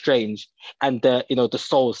 Doctor Strange, and the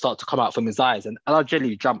souls start to come out from his eyes, and I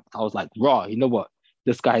genuinely jumped. I was like, raw, you know what?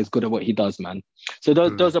 This guy is good at what he does, man. So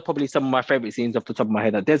those are probably some of my favorite scenes off the top of my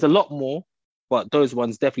head. There's a lot more, but those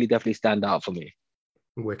ones definitely stand out for me.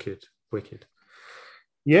 Wicked.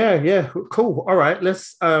 Yeah, cool. All right,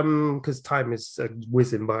 let's because time is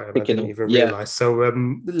whizzing by and I didn't even realize. So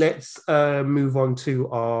let's move on to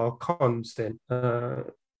our cons then,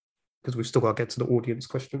 because we've still got to get to the audience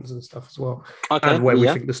questions and stuff as well, and where we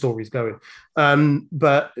think the story's going.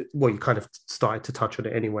 But you kind of started to touch on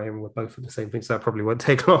it anyway, and we're both in the same thing, so that probably won't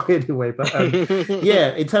take long anyway. But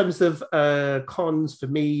in terms of cons for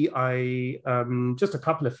me, I just a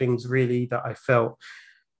couple of things really that I felt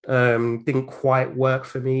didn't quite work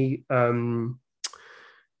for me. Some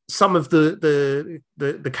of the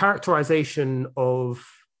characterization of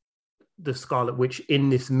the Scarlet Witch in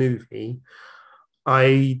this movie,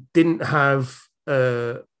 I didn't have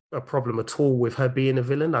a problem at all with her being a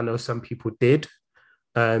villain. I know some people did.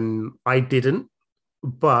 I didn't,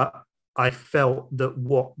 but I felt that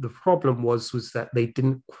what the problem was that they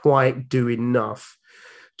didn't quite do enough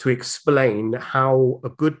to explain how a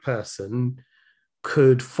good person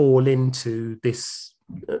could fall into this,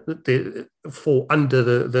 fall under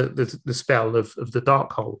the spell of the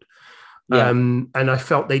Darkhold. And I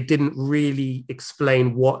felt they didn't really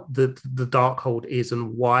explain what the Darkhold is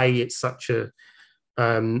and why it's such a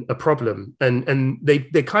problem. And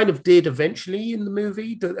they kind of did eventually in the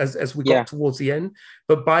movie as we got towards the end.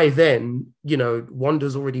 But by then,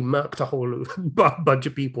 Wanda's already murked a whole bunch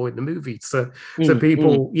of people in the movie. So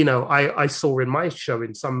people, I saw in my show,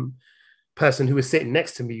 in some person who was sitting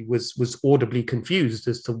next to me was audibly confused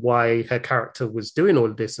as to why her character was doing all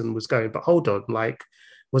of this, and was going, but hold on, like,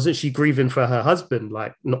 wasn't she grieving for her husband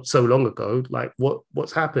like not so long ago? Like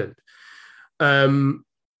what's happened?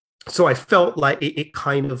 So I felt like it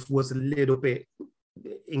kind of was a little bit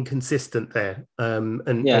inconsistent there.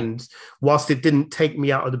 And whilst it didn't take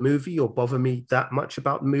me out of the movie or bother me that much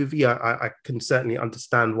about the movie, I can certainly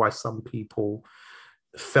understand why some people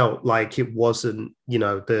felt like it wasn't,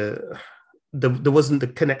 there wasn't the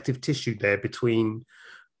connective tissue there between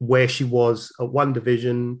where she was at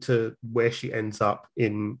WandaVision to where she ends up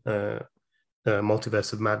in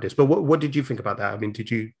Multiverse of Madness. But what did you think about that? I mean, did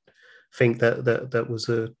you think that was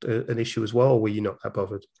an issue as well, or were you not that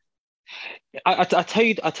bothered? I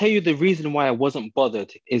tell you the reason why I wasn't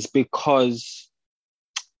bothered is because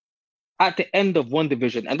at the end of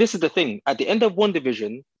WandaVision, and this is the thing, at the end of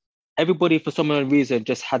WandaVision, everybody for some reason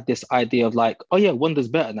just had this idea of like, oh yeah, Wanda's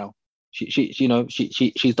better now.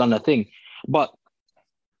 She's done her thing. But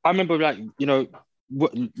I remember, like,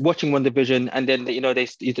 watching One Division, and then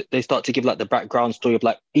they start to give like the background story of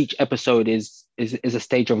like each episode is a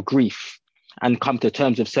stage of grief and come to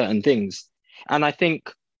terms with certain things. And I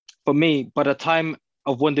think for me, by the time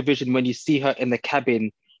of One Division, when you see her in the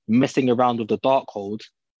cabin messing around with the Darkhold,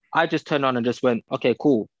 I just turned on and just went, okay,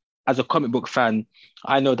 cool. As a comic book fan,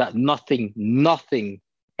 I know that nothing good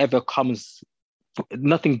ever comes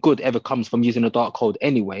from using a Darkhold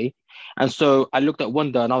anyway. And so I looked at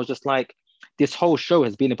Wanda and I was just like, this whole show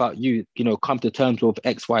has been about come to terms with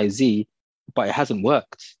XYZ, but it hasn't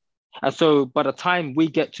worked. And so by the time we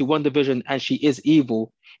get to One Division and she is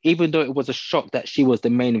evil, even though it was a shock that she was the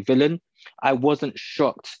main villain, I wasn't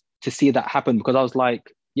shocked to see that happen, because I was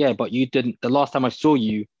like, yeah, but you didn't, the last time I saw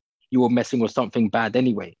you, you were messing with something bad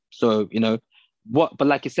anyway. So, but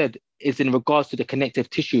like you said, it's in regards to the connective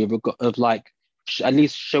tissue of like, at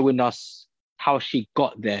least showing us how she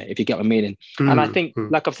got there, if you get what I'm meaning. And I think,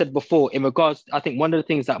 like I've said before, in regards, I think one of the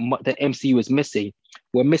things that the MCU is missing,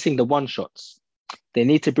 we're missing the one-shots. They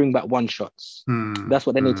need to bring back one-shots. That's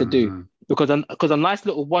what they need to do. Because a nice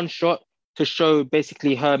little one-shot to show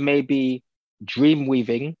basically her maybe dream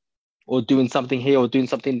weaving or doing something here or doing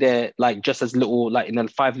something there, like just as little, like in a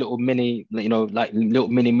 5 little mini, like little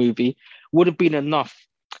mini movie, would have been enough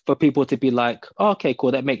for people to be like, oh, okay,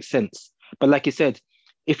 cool, that makes sense. But like you said,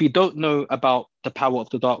 if you don't know about the power of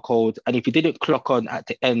the Darkhold, and if you didn't clock on at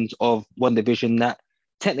the end of One Division that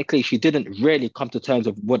technically she didn't really come to terms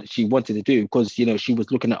of what she wanted to do, because she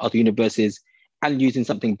was looking at other universes and using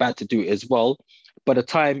something bad to do it as well. By the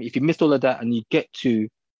time, if you missed all of that and you get to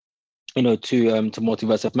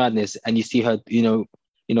Multiverse of Madness and you see her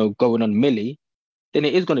going on Millie, then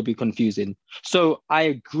it is going to be confusing. So I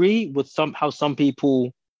agree with how some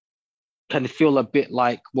people can feel a bit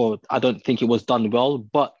like, well, I don't think it was done well,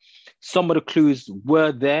 but some of the clues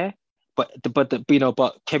were there. But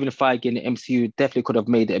Kevin Feige in the MCU definitely could have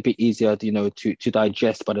made it a bit easier, to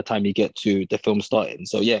digest by the time you get to the film starting.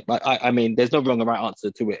 So yeah, I mean, there's no wrong or right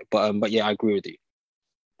answer to it, but yeah, I agree with you.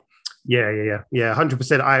 Yeah,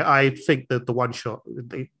 100%. I think that the one shot,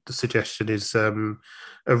 the suggestion is a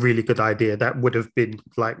really good idea. That would have been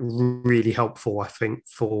like really helpful, I think,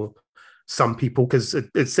 for some people, because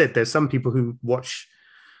it said there's some people who watch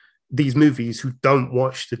these movies who don't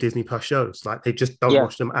watch the Disney Plus shows. Like they just don't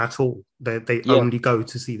watch them at all. They only go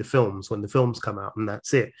to see the films when the films come out, and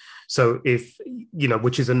that's it. So if,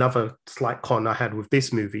 which is another slight con I had with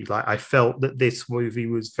this movie, like I felt that this movie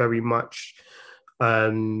was very much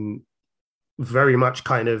kind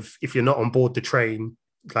of, if you're not on board the train,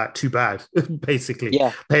 like too bad, basically.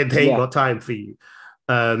 They ain't got time for you.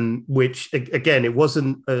 Which again, it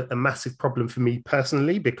wasn't a massive problem for me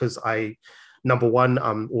personally, because number one,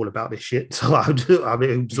 I'm all about this shit, so I'm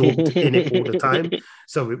absorbed in it all the time,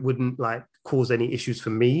 so it wouldn't like cause any issues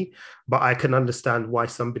for me. But I can understand why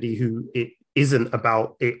somebody who it isn't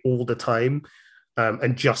about it all the time,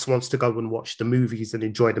 and just wants to go and watch the movies and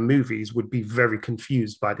enjoy the movies, would be very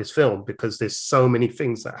confused by this film, because there's so many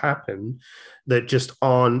things that happen that just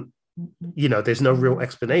aren't, there's no real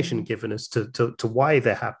explanation given as to why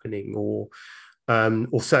they're happening, or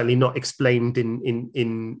certainly not explained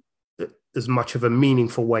in as much of a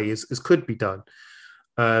meaningful way as could be done.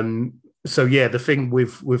 So yeah, the thing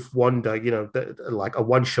with Wanda, like a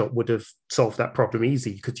one shot would have solved that problem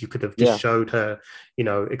easy, because you could have just showed her,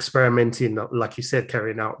 experimenting, like you said,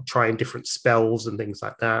 trying different spells and things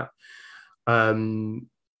like that. And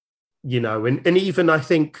even I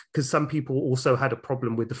think, because some people also had a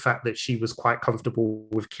problem with the fact that she was quite comfortable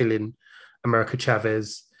with killing America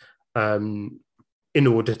Chavez in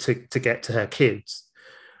order to get to her kids.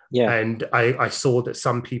 Yeah. And I saw that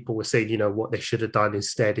some people were saying, what they should have done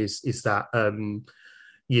instead is that,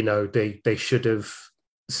 they should have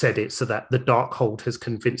said it so that the Darkhold has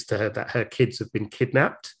convinced her that her kids have been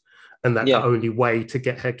kidnapped, and that the only way to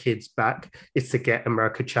get her kids back is to get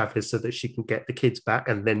America Chavez so that she can get the kids back,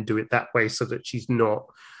 and then do it that way, so that she's not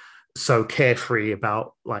so carefree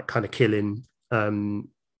about like kind of killing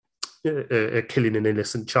an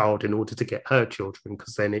innocent child in order to get her children,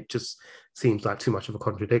 because then it just seems like too much of a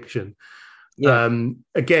contradiction.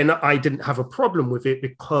 Again, I didn't have a problem with it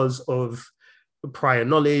because of prior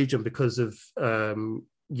knowledge, and because of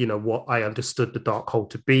what I understood the Darkhold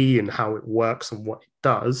to be and how it works and what it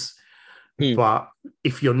does. But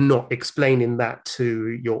if you're not explaining that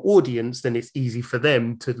to your audience, then it's easy for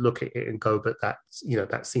them to look at it and go, but that's,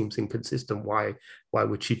 that seems inconsistent. Why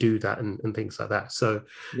would she do that? And things like that. So,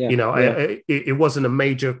 it wasn't a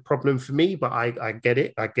major problem for me, but I get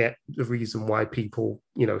it. I get the reason why people,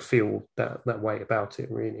 feel that way about it,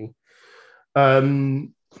 really.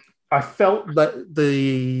 I felt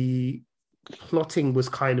that plotting was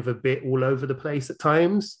kind of a bit all over the place at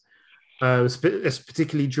times,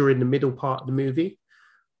 particularly during the middle part of the movie.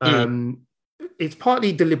 It's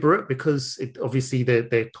partly deliberate because obviously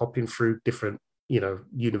they're topping through different,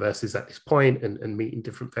 universes at this point and meeting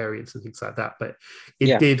different variants and things like that. But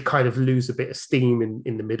it did kind of lose a bit of steam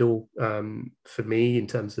in the middle for me in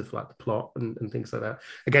terms of like the plot and things like that.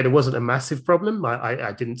 Again, it wasn't a massive problem.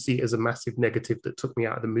 I didn't see it as a massive negative that took me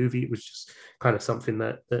out of the movie. It was just kind of something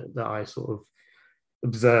that I sort of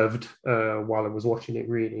observed while I was watching it,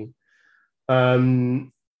 really.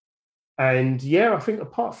 And yeah, I think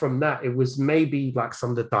apart from that, it was maybe like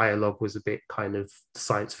some of the dialogue was a bit kind of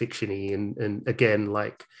science fiction-y. And again,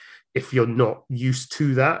 like if you're not used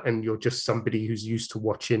to that and you're just somebody who's used to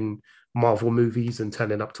watching Marvel movies and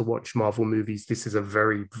turning up to watch Marvel movies, this is a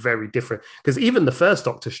very, very different, because even the first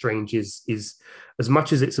Doctor Strange is as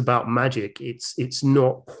much as it's about magic, it's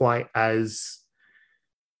not quite as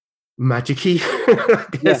magic-y, I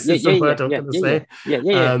guess is the word I'm going to say.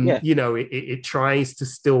 It tries to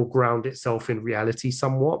still ground itself in reality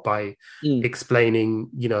somewhat by explaining,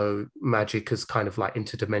 magic as kind of like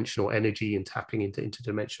interdimensional energy and tapping into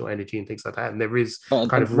interdimensional energy and things like that. And there is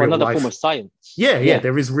kind of real life form of science.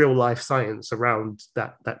 There is real life science around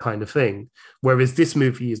that kind of thing. Whereas this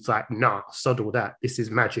movie is like, nah, sod all that. This is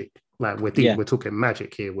magic. Like we're talking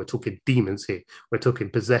magic here, we're talking demons here, we're talking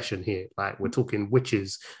possession here, like we're talking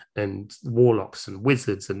witches and warlocks and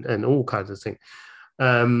wizards and all kinds of things.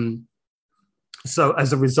 So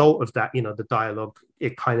as a result of that, the dialogue,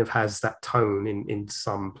 it kind of has that tone in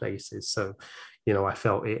some places. So, I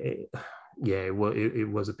felt it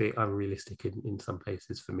was a bit unrealistic in some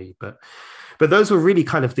places for me. But those were really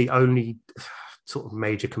kind of the only sort of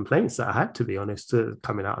major complaints that I had, to be honest,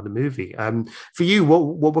 coming out of the movie. For you,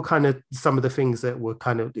 what were kind of some of the things that were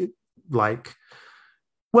kind of like,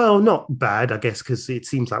 well, not bad, I guess, because it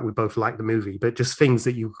seems like we both like the movie, but just things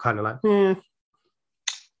that you kind of like,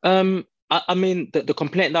 I mean, the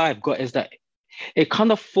complaint that I've got is that it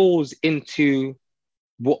kind of falls into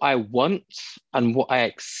what I want and what I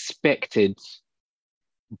expected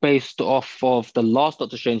based off of the last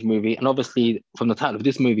Doctor Strange movie, and obviously from the title of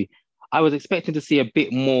this movie. I was expecting to see a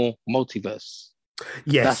bit more multiverse.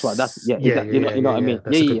 Yes, you know what I mean.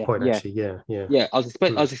 That's a good point, actually. Yeah. I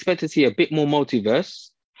was expecting to see a bit more multiverse.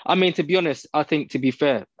 I mean, to be honest, I think to be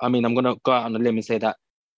fair, I mean, I'm gonna go out on a limb and say that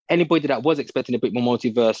anybody that was expecting a bit more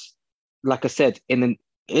multiverse, like I said,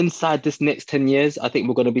 inside this next 10 years, I think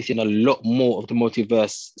we're going to be seeing a lot more of the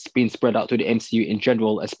multiverse being spread out through the MCU in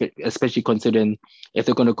general, especially considering if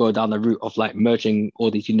they're going to go down the route of like merging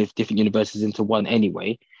all these different universes into one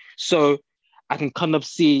anyway. So I can kind of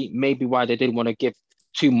see maybe why they didn't want to give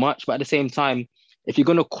too much, but at the same time, if you're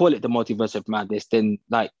going to call it the multiverse of madness, then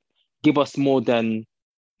like give us more than,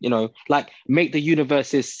 like make the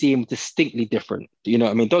universes seem distinctly different. You know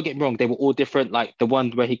what I mean? Don't get me wrong, they were all different. Like the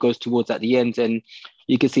one where he goes towards at the end, and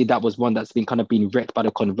you can see that was one that's been kind of been wrecked by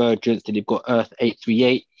the Convergence. Then you've got Earth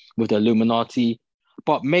 838 with the Illuminati,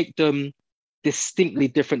 but make them distinctly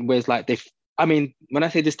different ways. Like when I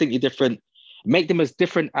say distinctly different, make them as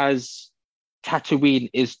different as Tatooine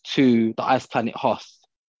is to the ice planet Hoth,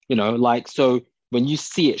 so when you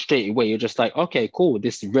see it straight away, you're just like, okay, cool,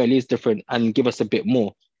 this really is different, and give us a bit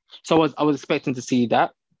more. So I was expecting to see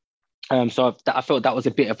that. So I felt that was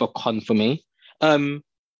a bit of a con for me.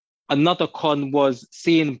 Another con was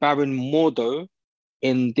seeing Baron Mordo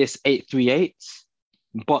in this 838,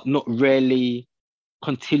 but not really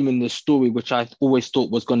continuing the story, which I always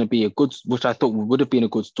thought was going to be which I thought would have been a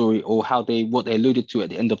good story, or what they alluded to at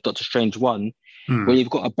the end of Doctor Strange 1, where you've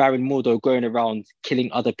got a Baron Mordo going around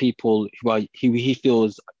killing other people who he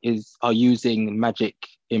feels are using magic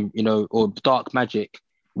or dark magic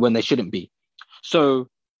when they shouldn't be. So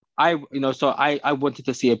I wanted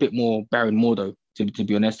to see a bit more Baron Mordo, to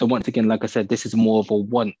be honest. So once again, like I said, this is more of a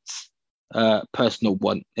want, personal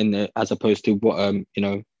want as opposed to what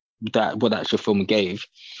what the actual film gave.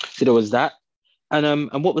 So there was that,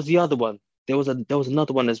 and what was the other one? There was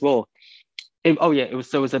another one as well. It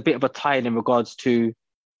was a bit of a tie-in in regards to,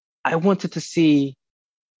 I wanted to see,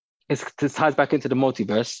 this ties back into the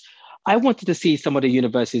multiverse. I wanted to see some of the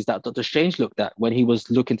universes that Doctor Strange looked at when he was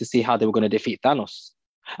looking to see how they were going to defeat Thanos.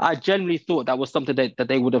 I generally thought that was something that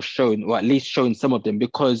they would have shown, or at least shown some of them,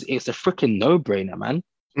 because it's a freaking no-brainer, man.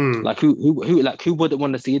 Like who wouldn't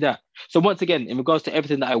want to see that? So once again, in regards to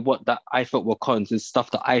everything that I felt were cons, is stuff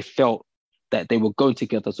that I felt that they were going to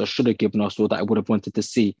give us or should have given us, or that I would have wanted to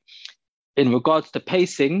see. In regards to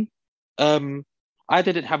pacing, I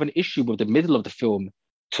didn't have an issue with the middle of the film.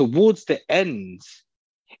 Towards the end,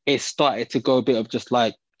 it started to go a bit of just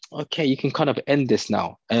like, okay, you can kind of end this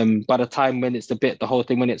now. By the time when it's the whole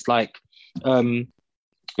thing when it's like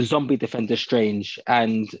Zombie Defender Strange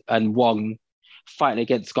and Wong fighting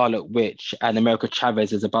against Scarlet Witch and America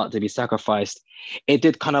Chavez is about to be sacrificed, it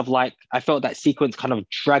did kind of like, I felt that sequence kind of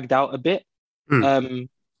dragged out a bit. So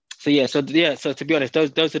to be honest,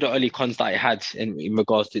 those are the only cons that I had in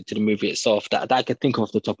regards to the movie itself that I could think of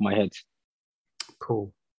off the top of my head.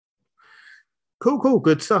 Cool.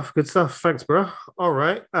 Good stuff. Thanks, bro. All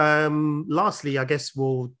right. Lastly, I guess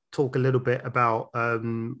we'll talk a little bit about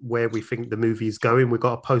where we think the movie is going. We've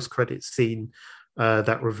got a post-credit scene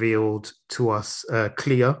that revealed to us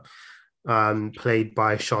Clea, played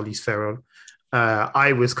by Charlize Theron.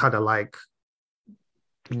 I was kind of like,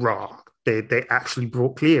 raw. They actually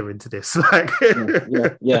brought Clea into this. Like,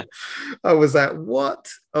 yeah. I was like, what?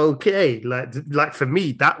 Okay. Like for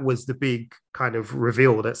me, that was the big kind of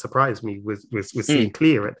reveal that surprised me was seeing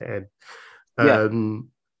Clea at the end.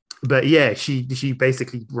 But yeah, she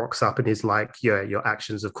basically rocks up and is like, yeah, your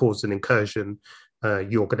actions have caused an incursion.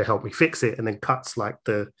 You're going to help me fix it. And then cuts like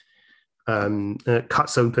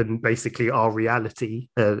cuts open basically our reality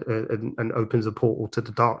and opens a portal to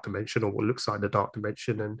the dark dimension, or what looks like the dark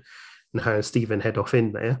dimension, and her and Stephen head off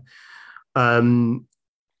in there.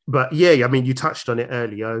 But yeah, I mean, you touched on it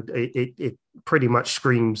earlier. It pretty much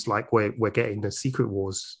screams like we're getting the Secret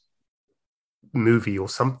Wars movie or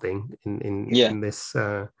something in this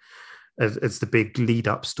as the big lead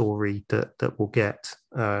up story that we'll get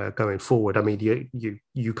going forward. I mean,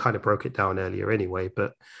 you kind of broke it down earlier anyway,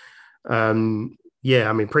 but yeah,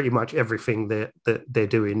 I mean, pretty much everything that they're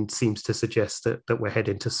doing seems to suggest that we're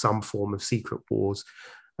heading to some form of Secret Wars.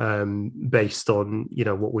 Based on, you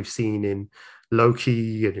know, what we've seen in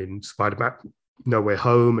Loki and in Spider-Man No Way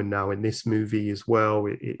Home, and now in this movie as well.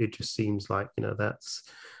 It just seems like, you know, that's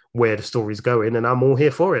where the story's going, and I'm all here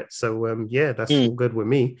for it. So yeah, that's all good with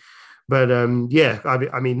me. But yeah,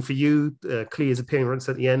 I mean, for you, Clea's appearance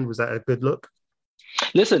at the end, was that a good look?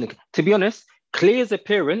 Listen, to be honest, Clea's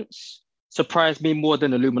appearance surprised me more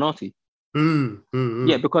than Illuminati.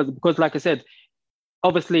 Yeah, because like I said,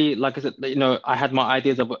 obviously, like I said, you know, I had my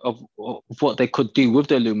ideas of what they could do with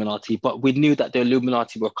the Illuminati, but we knew that the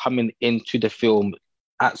Illuminati were coming into the film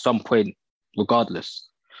at some point, regardless.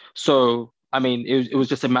 So, I mean, it was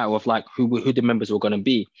just a matter of like who the members were going to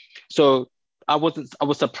be. So I was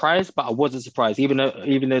surprised, but I wasn't surprised, even though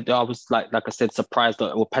I was like I said, surprised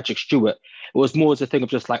with Patrick Stewart. It was more as a thing of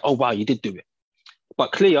just like, oh wow, you did do it.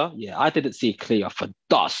 But Clea, yeah, I didn't see Clea for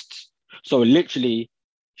dust. So literally,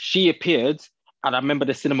 she appeared. And I remember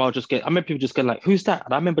the cinema I remember people just going like, who's that?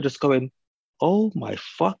 And I remember just going, oh my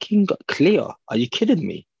fucking God, Clea, are you kidding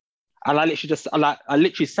me? And I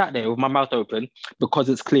literally sat there with my mouth open because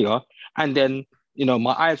it's Clea. And then, you know,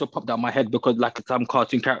 my eyes were popped out my head because like some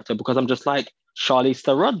cartoon character, because I'm just like, Charlize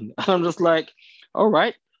Theron. And I'm just like, all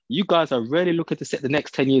right, you guys are really looking to set the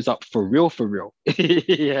next 10 years up for real.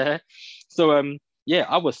 Yeah. So, yeah,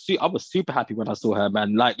 I was super happy when I saw her,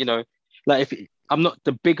 man. Like, you know, like I'm not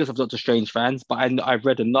the biggest of Doctor Strange fans, but I've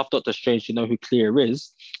read enough Doctor Strange to know who Clea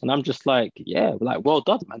is. And I'm just like, yeah, like, well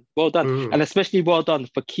done, man. Well done. And especially well done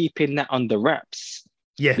for keeping that under wraps.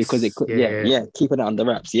 Yes. Because it could, keeping it under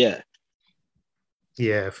wraps. Yeah.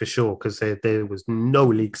 Yeah, for sure. Because there was no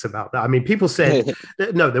leaks about that. I mean, people said,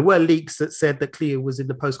 no, there were leaks that said that Clea was in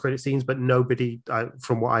the post-credit scenes, but nobody,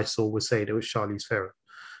 from what I saw, was saying it was Charlize Theron.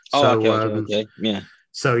 Okay. Yeah.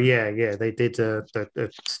 So yeah, they did a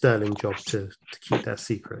sterling job to keep that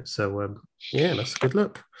secret. So yeah, that's a good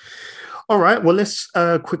look. All right, well, let's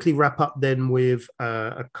quickly wrap up then with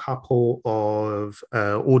a couple of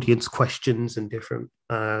audience questions and different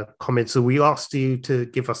comments. So we asked you to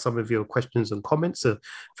give us some of your questions and comments. So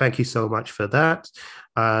thank you so much for that.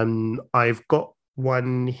 I've got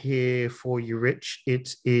one here for you, Rich.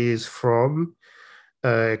 It is from,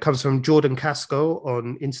 it comes from Jordan Casco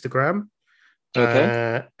on Instagram.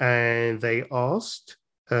 Okay. And they asked,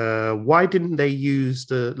 why didn't they use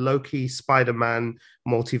the Loki Spider-Man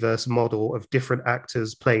multiverse model of different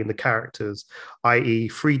actors playing the characters, i.e.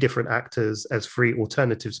 3 different actors as 3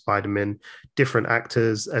 alternative Spider-Men, different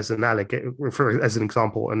actors as an alligator, as an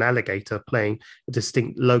example, an alligator playing a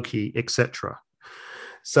distinct Loki, etc.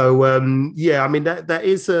 So yeah, I mean that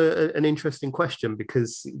is an interesting question,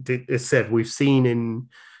 because it said we've seen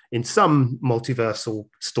in some multiversal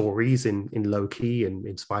stories in Loki and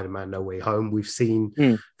in Spider-Man No Way Home, we've seen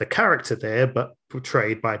the character there, but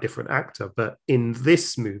portrayed by a different actor. But in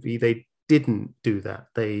this movie, they didn't do that.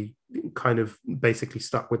 They kind of basically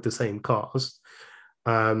stuck with the same cast,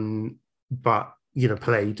 but, you know,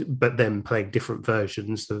 playing different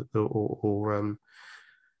versions or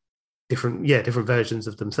different versions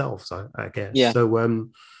of themselves, I guess. Yeah. So,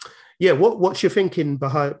 yeah, what's your thinking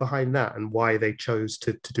behind that, and why they chose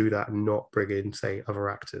to do that and not bring in, say, other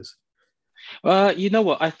actors? You know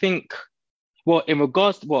what? I think, well, in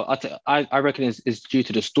regards to what I reckon is due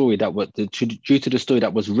to the story that due to the story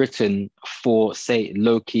that was written for, say,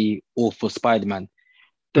 Loki or for Spider-Man.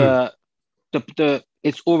 The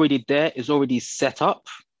it's already there, it's already set up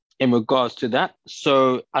in regards to that.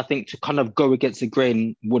 So I think to kind of go against the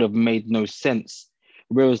grain would have made no sense.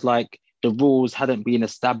 Whereas like the rules hadn't been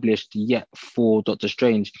established yet for Doctor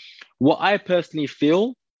Strange. What I personally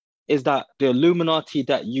feel is that the Illuminati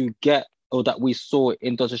that you get, or that we saw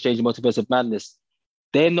in Doctor Strange Multiverse of Madness,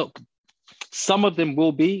 they're not, some of them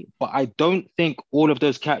will be, but I don't think all of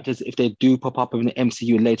those characters, if they do pop up in the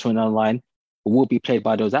MCU later on down the line, will be played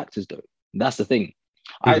by those actors though. That's the thing.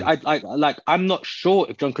 I'm not sure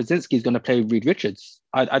if John Krasinski is going to play Reed Richards.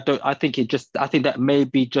 I think that may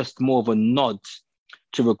be just more of a nod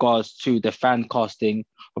to regards to the fan casting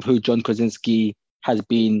of who John Krasinski has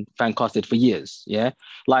been fan casted for years. Yeah.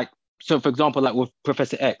 Like, so for example, like with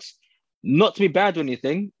Professor X, not to be bad or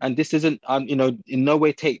anything, and this isn't, in no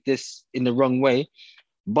way take this in the wrong way,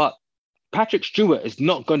 but Patrick Stewart is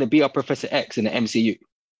not going to be our Professor X in the MCU.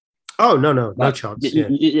 Oh, no chance.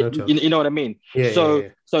 You know what I mean? So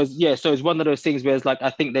it's one of those things where it's like, I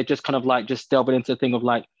think they're just kind of like just delving into the thing of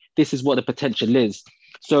like, this is what the potential is.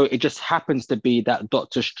 So it just happens to be that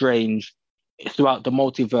Doctor Strange throughout the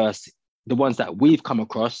multiverse, the ones that we've come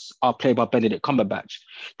across are played by Benedict Cumberbatch.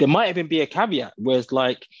 There might even be a caveat where it's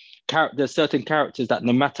like, there's certain characters that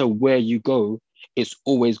no matter where you go, it's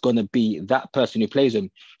always going to be that person who plays them.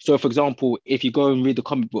 So for example, if you go and read the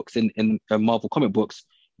comic books in Marvel comic books,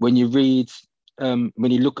 when you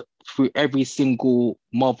look through every single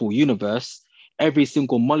Marvel universe, every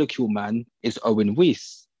single Molecule Man is Owen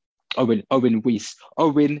Reese.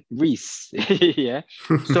 Yeah.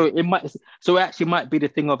 So it actually might be the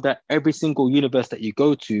thing of that every single universe that you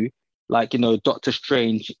go to, like, Doctor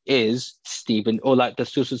Strange is Stephen, or like the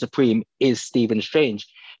Sorcerer Supreme is Stephen Strange,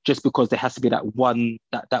 just because there has to be that one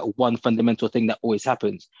fundamental thing that always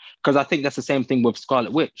happens. Because I think that's the same thing with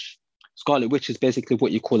Scarlet Witch. Scarlet Witch is basically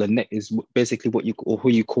what you call who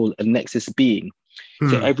you call a nexus being.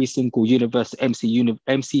 So every single universe, MCU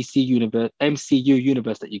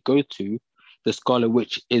universe that you go to, the Scarlet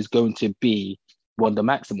Witch is going to be Wanda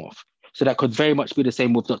Maximoff. So that could very much be the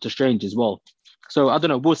same with Doctor Strange as well. So I don't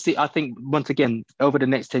know. We'll see. I think once again, over the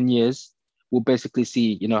next 10 years, we'll basically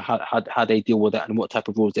see, how they deal with that and what type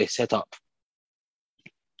of rules they set up.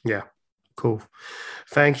 Yeah. Cool.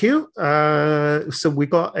 Thank you. So we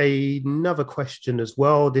got another question as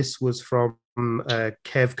well. This was from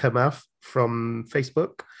Kev Kamath from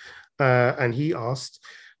Facebook. And he asked,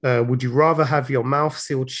 would you rather have your mouth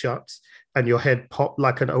sealed shut and your head pop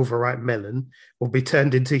like an overripe melon, or be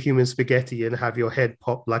turned into human spaghetti and have your head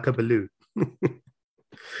pop like a balloon?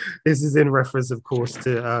 This is in reference, of course,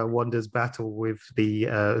 to Wanda's battle with the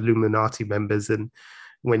Illuminati members, and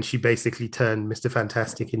when she basically turned Mr.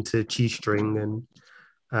 Fantastic into cheese string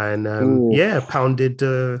and pounded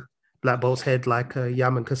Black Bolt's head like a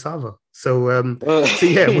yam and cassava. So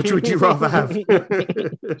yeah, which would you rather have?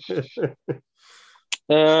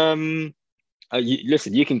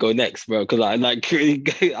 Listen, you can go next, bro, because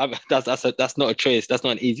that's not a choice. That's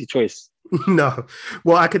not an easy choice. No.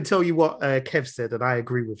 Well, I can tell you what Kev said, and I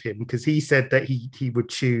agree with him, because he said that he would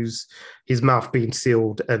choose his mouth being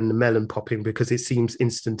sealed and the melon popping because it seems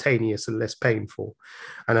instantaneous and less painful.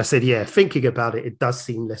 And I said, yeah, thinking about it, it does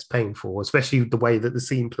seem less painful, especially the way that the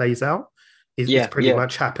scene plays out. It pretty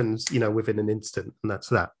much happens, within an instant, and that's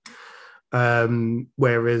that.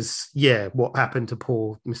 Whereas, what happened to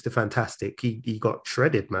poor Mr. Fantastic? He got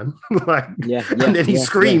shredded, man. And then he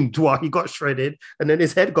screamed while he got shredded, and then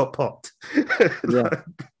his head got popped.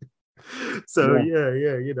 So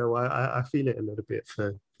I feel it a little bit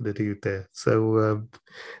for the dude there. So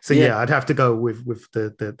I'd have to go with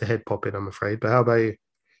the head popping, I'm afraid. But how about you?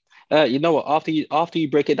 You know what? After you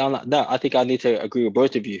break it down like that, I think I need to agree with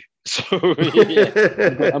both of you. So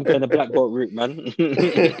I'm going the Black Bolt route, man.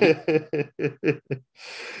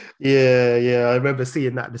 Yeah. I remember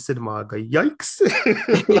seeing that in the cinema. I go, yikes!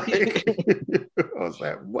 I was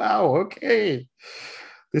like, wow, okay.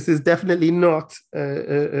 This is definitely not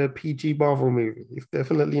a PG Marvel movie. It's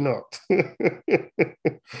definitely not.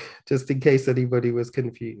 Just in case anybody was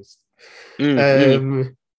confused.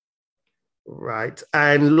 Right.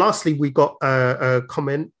 And lastly, we got a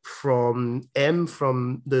comment from M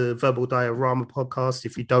from the Verbal Diorama podcast.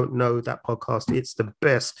 If you don't know that podcast, it's the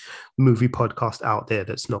best movie podcast out there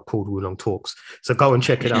that's not called Wulong Talks. So go and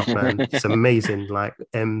check it out, man. It's amazing. Like,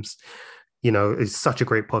 M's, is such a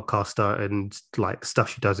great podcaster, and like stuff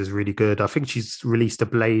she does is really good. I think she's released a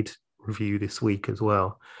Blade review this week as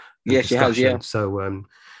well. Yeah, she has, yeah. So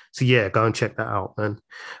yeah, go and check that out, man.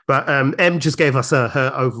 But Em just gave us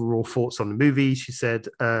her overall thoughts on the movie. She said,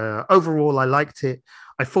 overall, I liked it.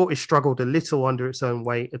 I thought it struggled a little under its own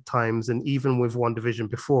weight at times, and even with WandaVision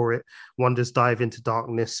before it, Wanda's dive into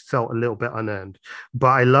darkness felt a little bit unearned. But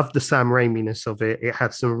I loved the Sam Raimi-ness of it. It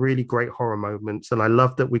had some really great horror moments, and I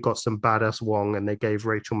loved that we got some badass Wong and they gave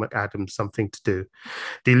Rachel McAdams something to do.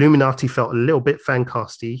 The Illuminati felt a little bit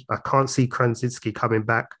fancasty. I can't see Krasinski coming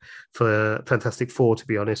back for Fantastic Four, to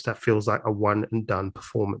be honest. That feels like a one and done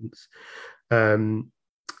performance. And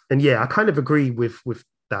yeah, I kind of agree with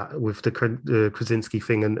the Krasinski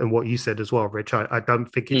thing and what you said as well, Rich. I don't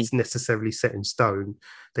think it's necessarily set in stone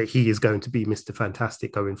that he is going to be Mr.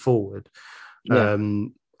 Fantastic going forward. Yeah.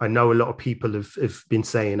 I know a lot of people have been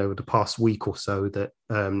saying over the past week or so that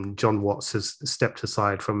John Watts has stepped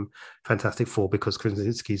aside from Fantastic Four because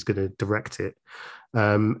Krasinski is going to direct it.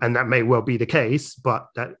 And that may well be the case, but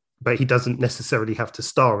he doesn't necessarily have to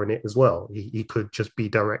star in it as well. He could just be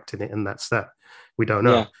directing it, and that's that. We don't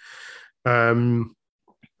know. Yeah.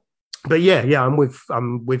 But yeah, I'm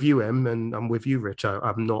with you, Em, and I'm with you, Rich.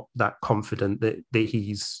 I'm not that confident that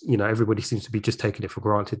he's, everybody seems to be just taking it for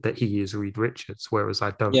granted that he is Reed Richards, whereas I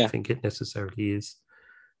don't think it necessarily is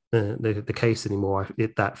the case anymore.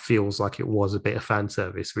 That feels like it was a bit of fan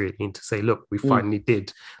service, really, and to say, look, we finally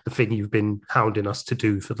did the thing you've been hounding us to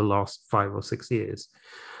do for the last 5 or 6 years.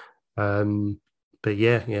 But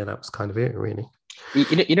yeah, that was kind of it, really.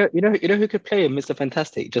 You know who could play Mr.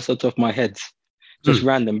 Fantastic? Just out of my head. Just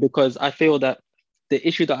random, because I feel that the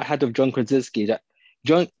issue that I had with John Krasinski, that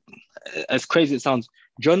John, as crazy as it sounds,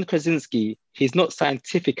 John Krasinski, he's not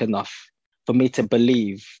scientific enough for me to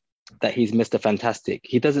believe that he's Mr. Fantastic.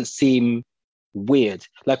 He doesn't seem weird.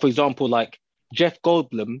 Like, for example, like Jeff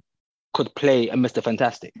Goldblum could play a Mr.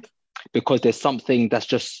 Fantastic because there's something that's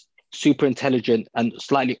just super intelligent and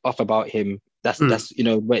slightly off about him. That's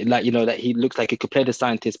that he looks like he could play the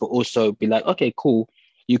scientist, but also be like, okay, cool.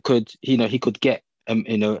 He could get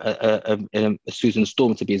a Susan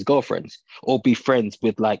Storm to be his girlfriend, or be friends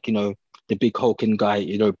with the big hulking guy,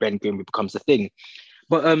 Ben Grimm, who becomes a thing.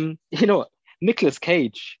 But Nicolas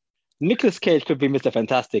Cage could be Mr.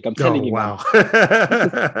 Fantastic. I'm telling you, wow.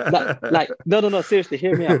 Man. No, seriously,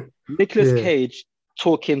 hear me out. Nicolas Cage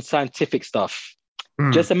talking scientific stuff.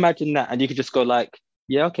 Just imagine that, and you could just go like,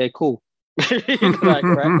 yeah, okay, cool. Right?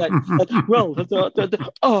 Well,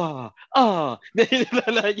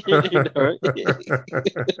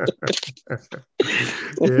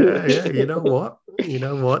 yeah. You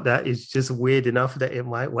know what? That is just weird enough that it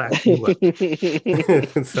might whack you up.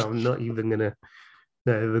 So I'm not even gonna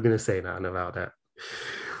say nothing about that.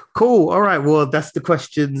 Cool. All right. Well, that's the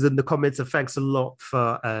questions and the comments. And thanks a lot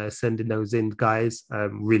for sending those in, guys.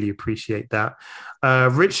 Really appreciate that.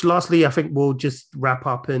 Rich, lastly, I think we'll just wrap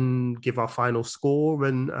up and give our final score.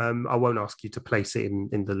 And I won't ask you to place it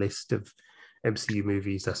in the list of MCU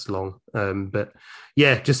movies. That's long. But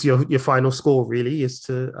yeah, just your final score really is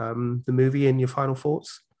to the movie and your final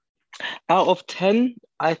thoughts. Out of 10,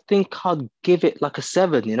 I think I'd give it like a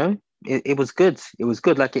 7, It was good. It was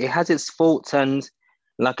good. Like, it has its faults, and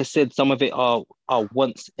like I said, some of it are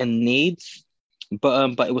wants and needs,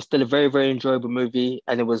 but it was still a very, very enjoyable movie,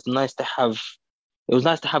 and it was nice to have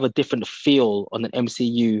a different feel on an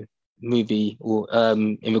MCU movie, or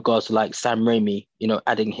in regards to like Sam Raimi,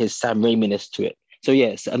 adding his Sam Raimi-ness to it. So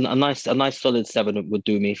yes, a nice solid 7 would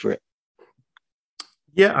do me for it.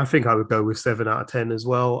 Yeah, I think I would go with 7 out of 10 as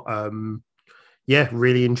well. Yeah,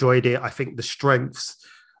 really enjoyed it. I think the strengths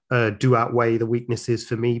do outweigh the weaknesses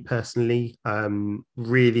for me personally.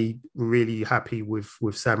 Really, really happy with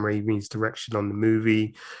Sam Raimi's direction on the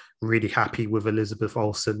movie. Really happy with Elizabeth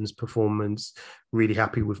Olsen's performance. Really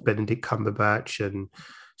happy with Benedict Cumberbatch and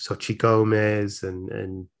Xochitl Gomez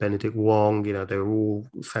and Benedict Wong. They're all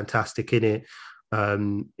fantastic in it.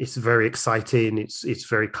 It's very exciting. It's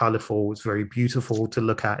very colorful. It's very beautiful to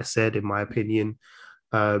look at, said, in my opinion.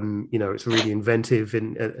 It's really inventive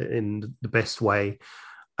in the best way.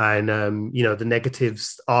 And, the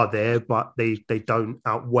negatives are there, but they don't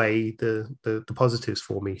outweigh the positives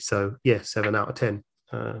for me. So, yeah, 7 out of 10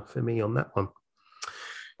 for me on that one.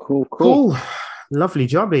 Cool. Lovely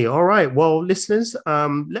jobby. All right. Well, listeners,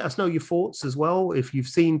 let us know your thoughts as well. If you've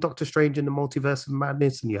seen Doctor Strange in the Multiverse of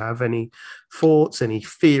Madness and you have any thoughts, any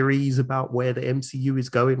theories about where the MCU is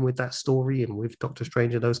going with that story and with Doctor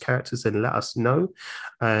Strange and those characters, then let us know.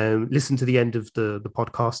 Listen to the end of the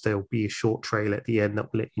podcast. There'll be a short trail at the end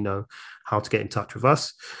that will let you know how to get in touch with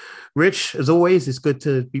us. Rich, as always, it's good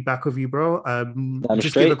to be back with you, bro.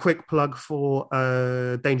 Just give a quick plug for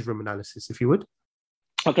Danger Room Analysis, if you would.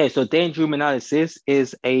 Okay, so Danger Room Analysis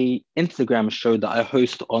is a Instagram show that I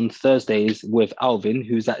host on Thursdays with Alvin,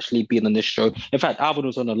 who's actually been on this show. In fact, Alvin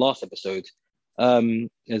was on the last episode,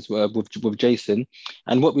 as well with Jason.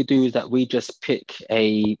 And what we do is that we just pick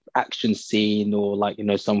a action scene or like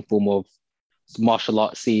some form of martial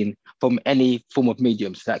arts scene from any form of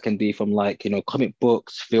medium. So that can be from like comic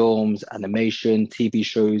books, films, animation, TV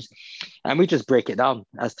shows, and we just break it down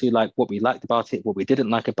as to like what we liked about it, what we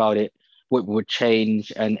didn't like about it, what would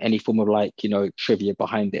change, and any form of like trivia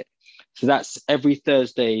behind it. So that's every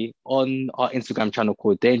Thursday on our Instagram channel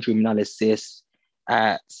called Danger Room Analysis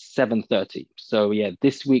at 7:30. So yeah,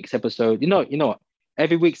 this week's episode, you know what?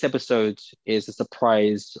 Every week's episode is a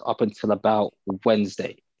surprise up until about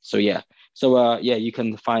Wednesday. So yeah. So you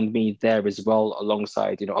can find me there as well,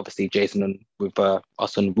 alongside obviously Jason and with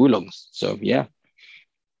us on Wulongs. So yeah.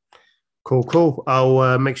 Cool.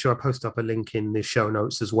 I'll make sure I post up a link in the show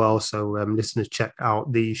notes as well. So listeners, check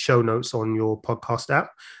out the show notes on your podcast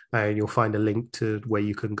app, and you'll find a link to where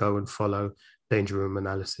you can go and follow Danger Room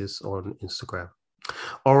Analysis on Instagram.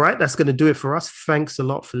 All right, that's going to do it for us. Thanks a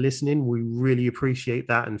lot for listening. We really appreciate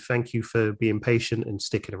that. And thank you for being patient and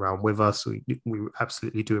sticking around with us. We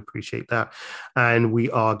absolutely do appreciate that. And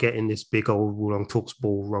we are getting this big old Wulong Talks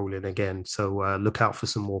ball rolling again. So look out for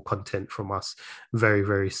some more content from us very,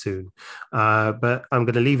 very soon. But I'm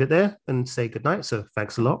going to leave it there and say goodnight. So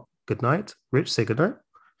thanks a lot. Good night. Rich, say goodnight.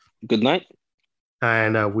 Good night.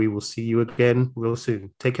 And we will see you again real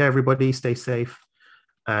soon. Take care, everybody. Stay safe.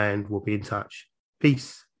 And we'll be in touch.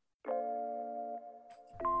 Peace.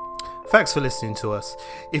 Thanks for listening to us.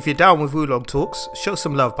 If you're down with Wulong Talks, show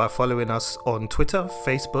some love by following us on Twitter,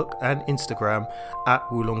 Facebook, and Instagram at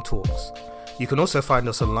Wulong Talks. You can also find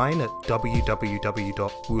us online at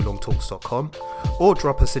www.wulongtalks.com or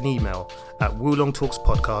drop us an email at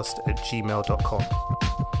wulongtalkspodcast@gmail.com.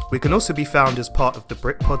 We can also be found as part of the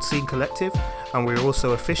Britpod Scene Collective, and we're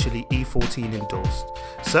also officially E14 endorsed.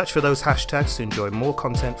 Search for those hashtags to enjoy more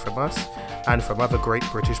content from us and from other great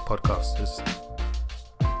British podcasters.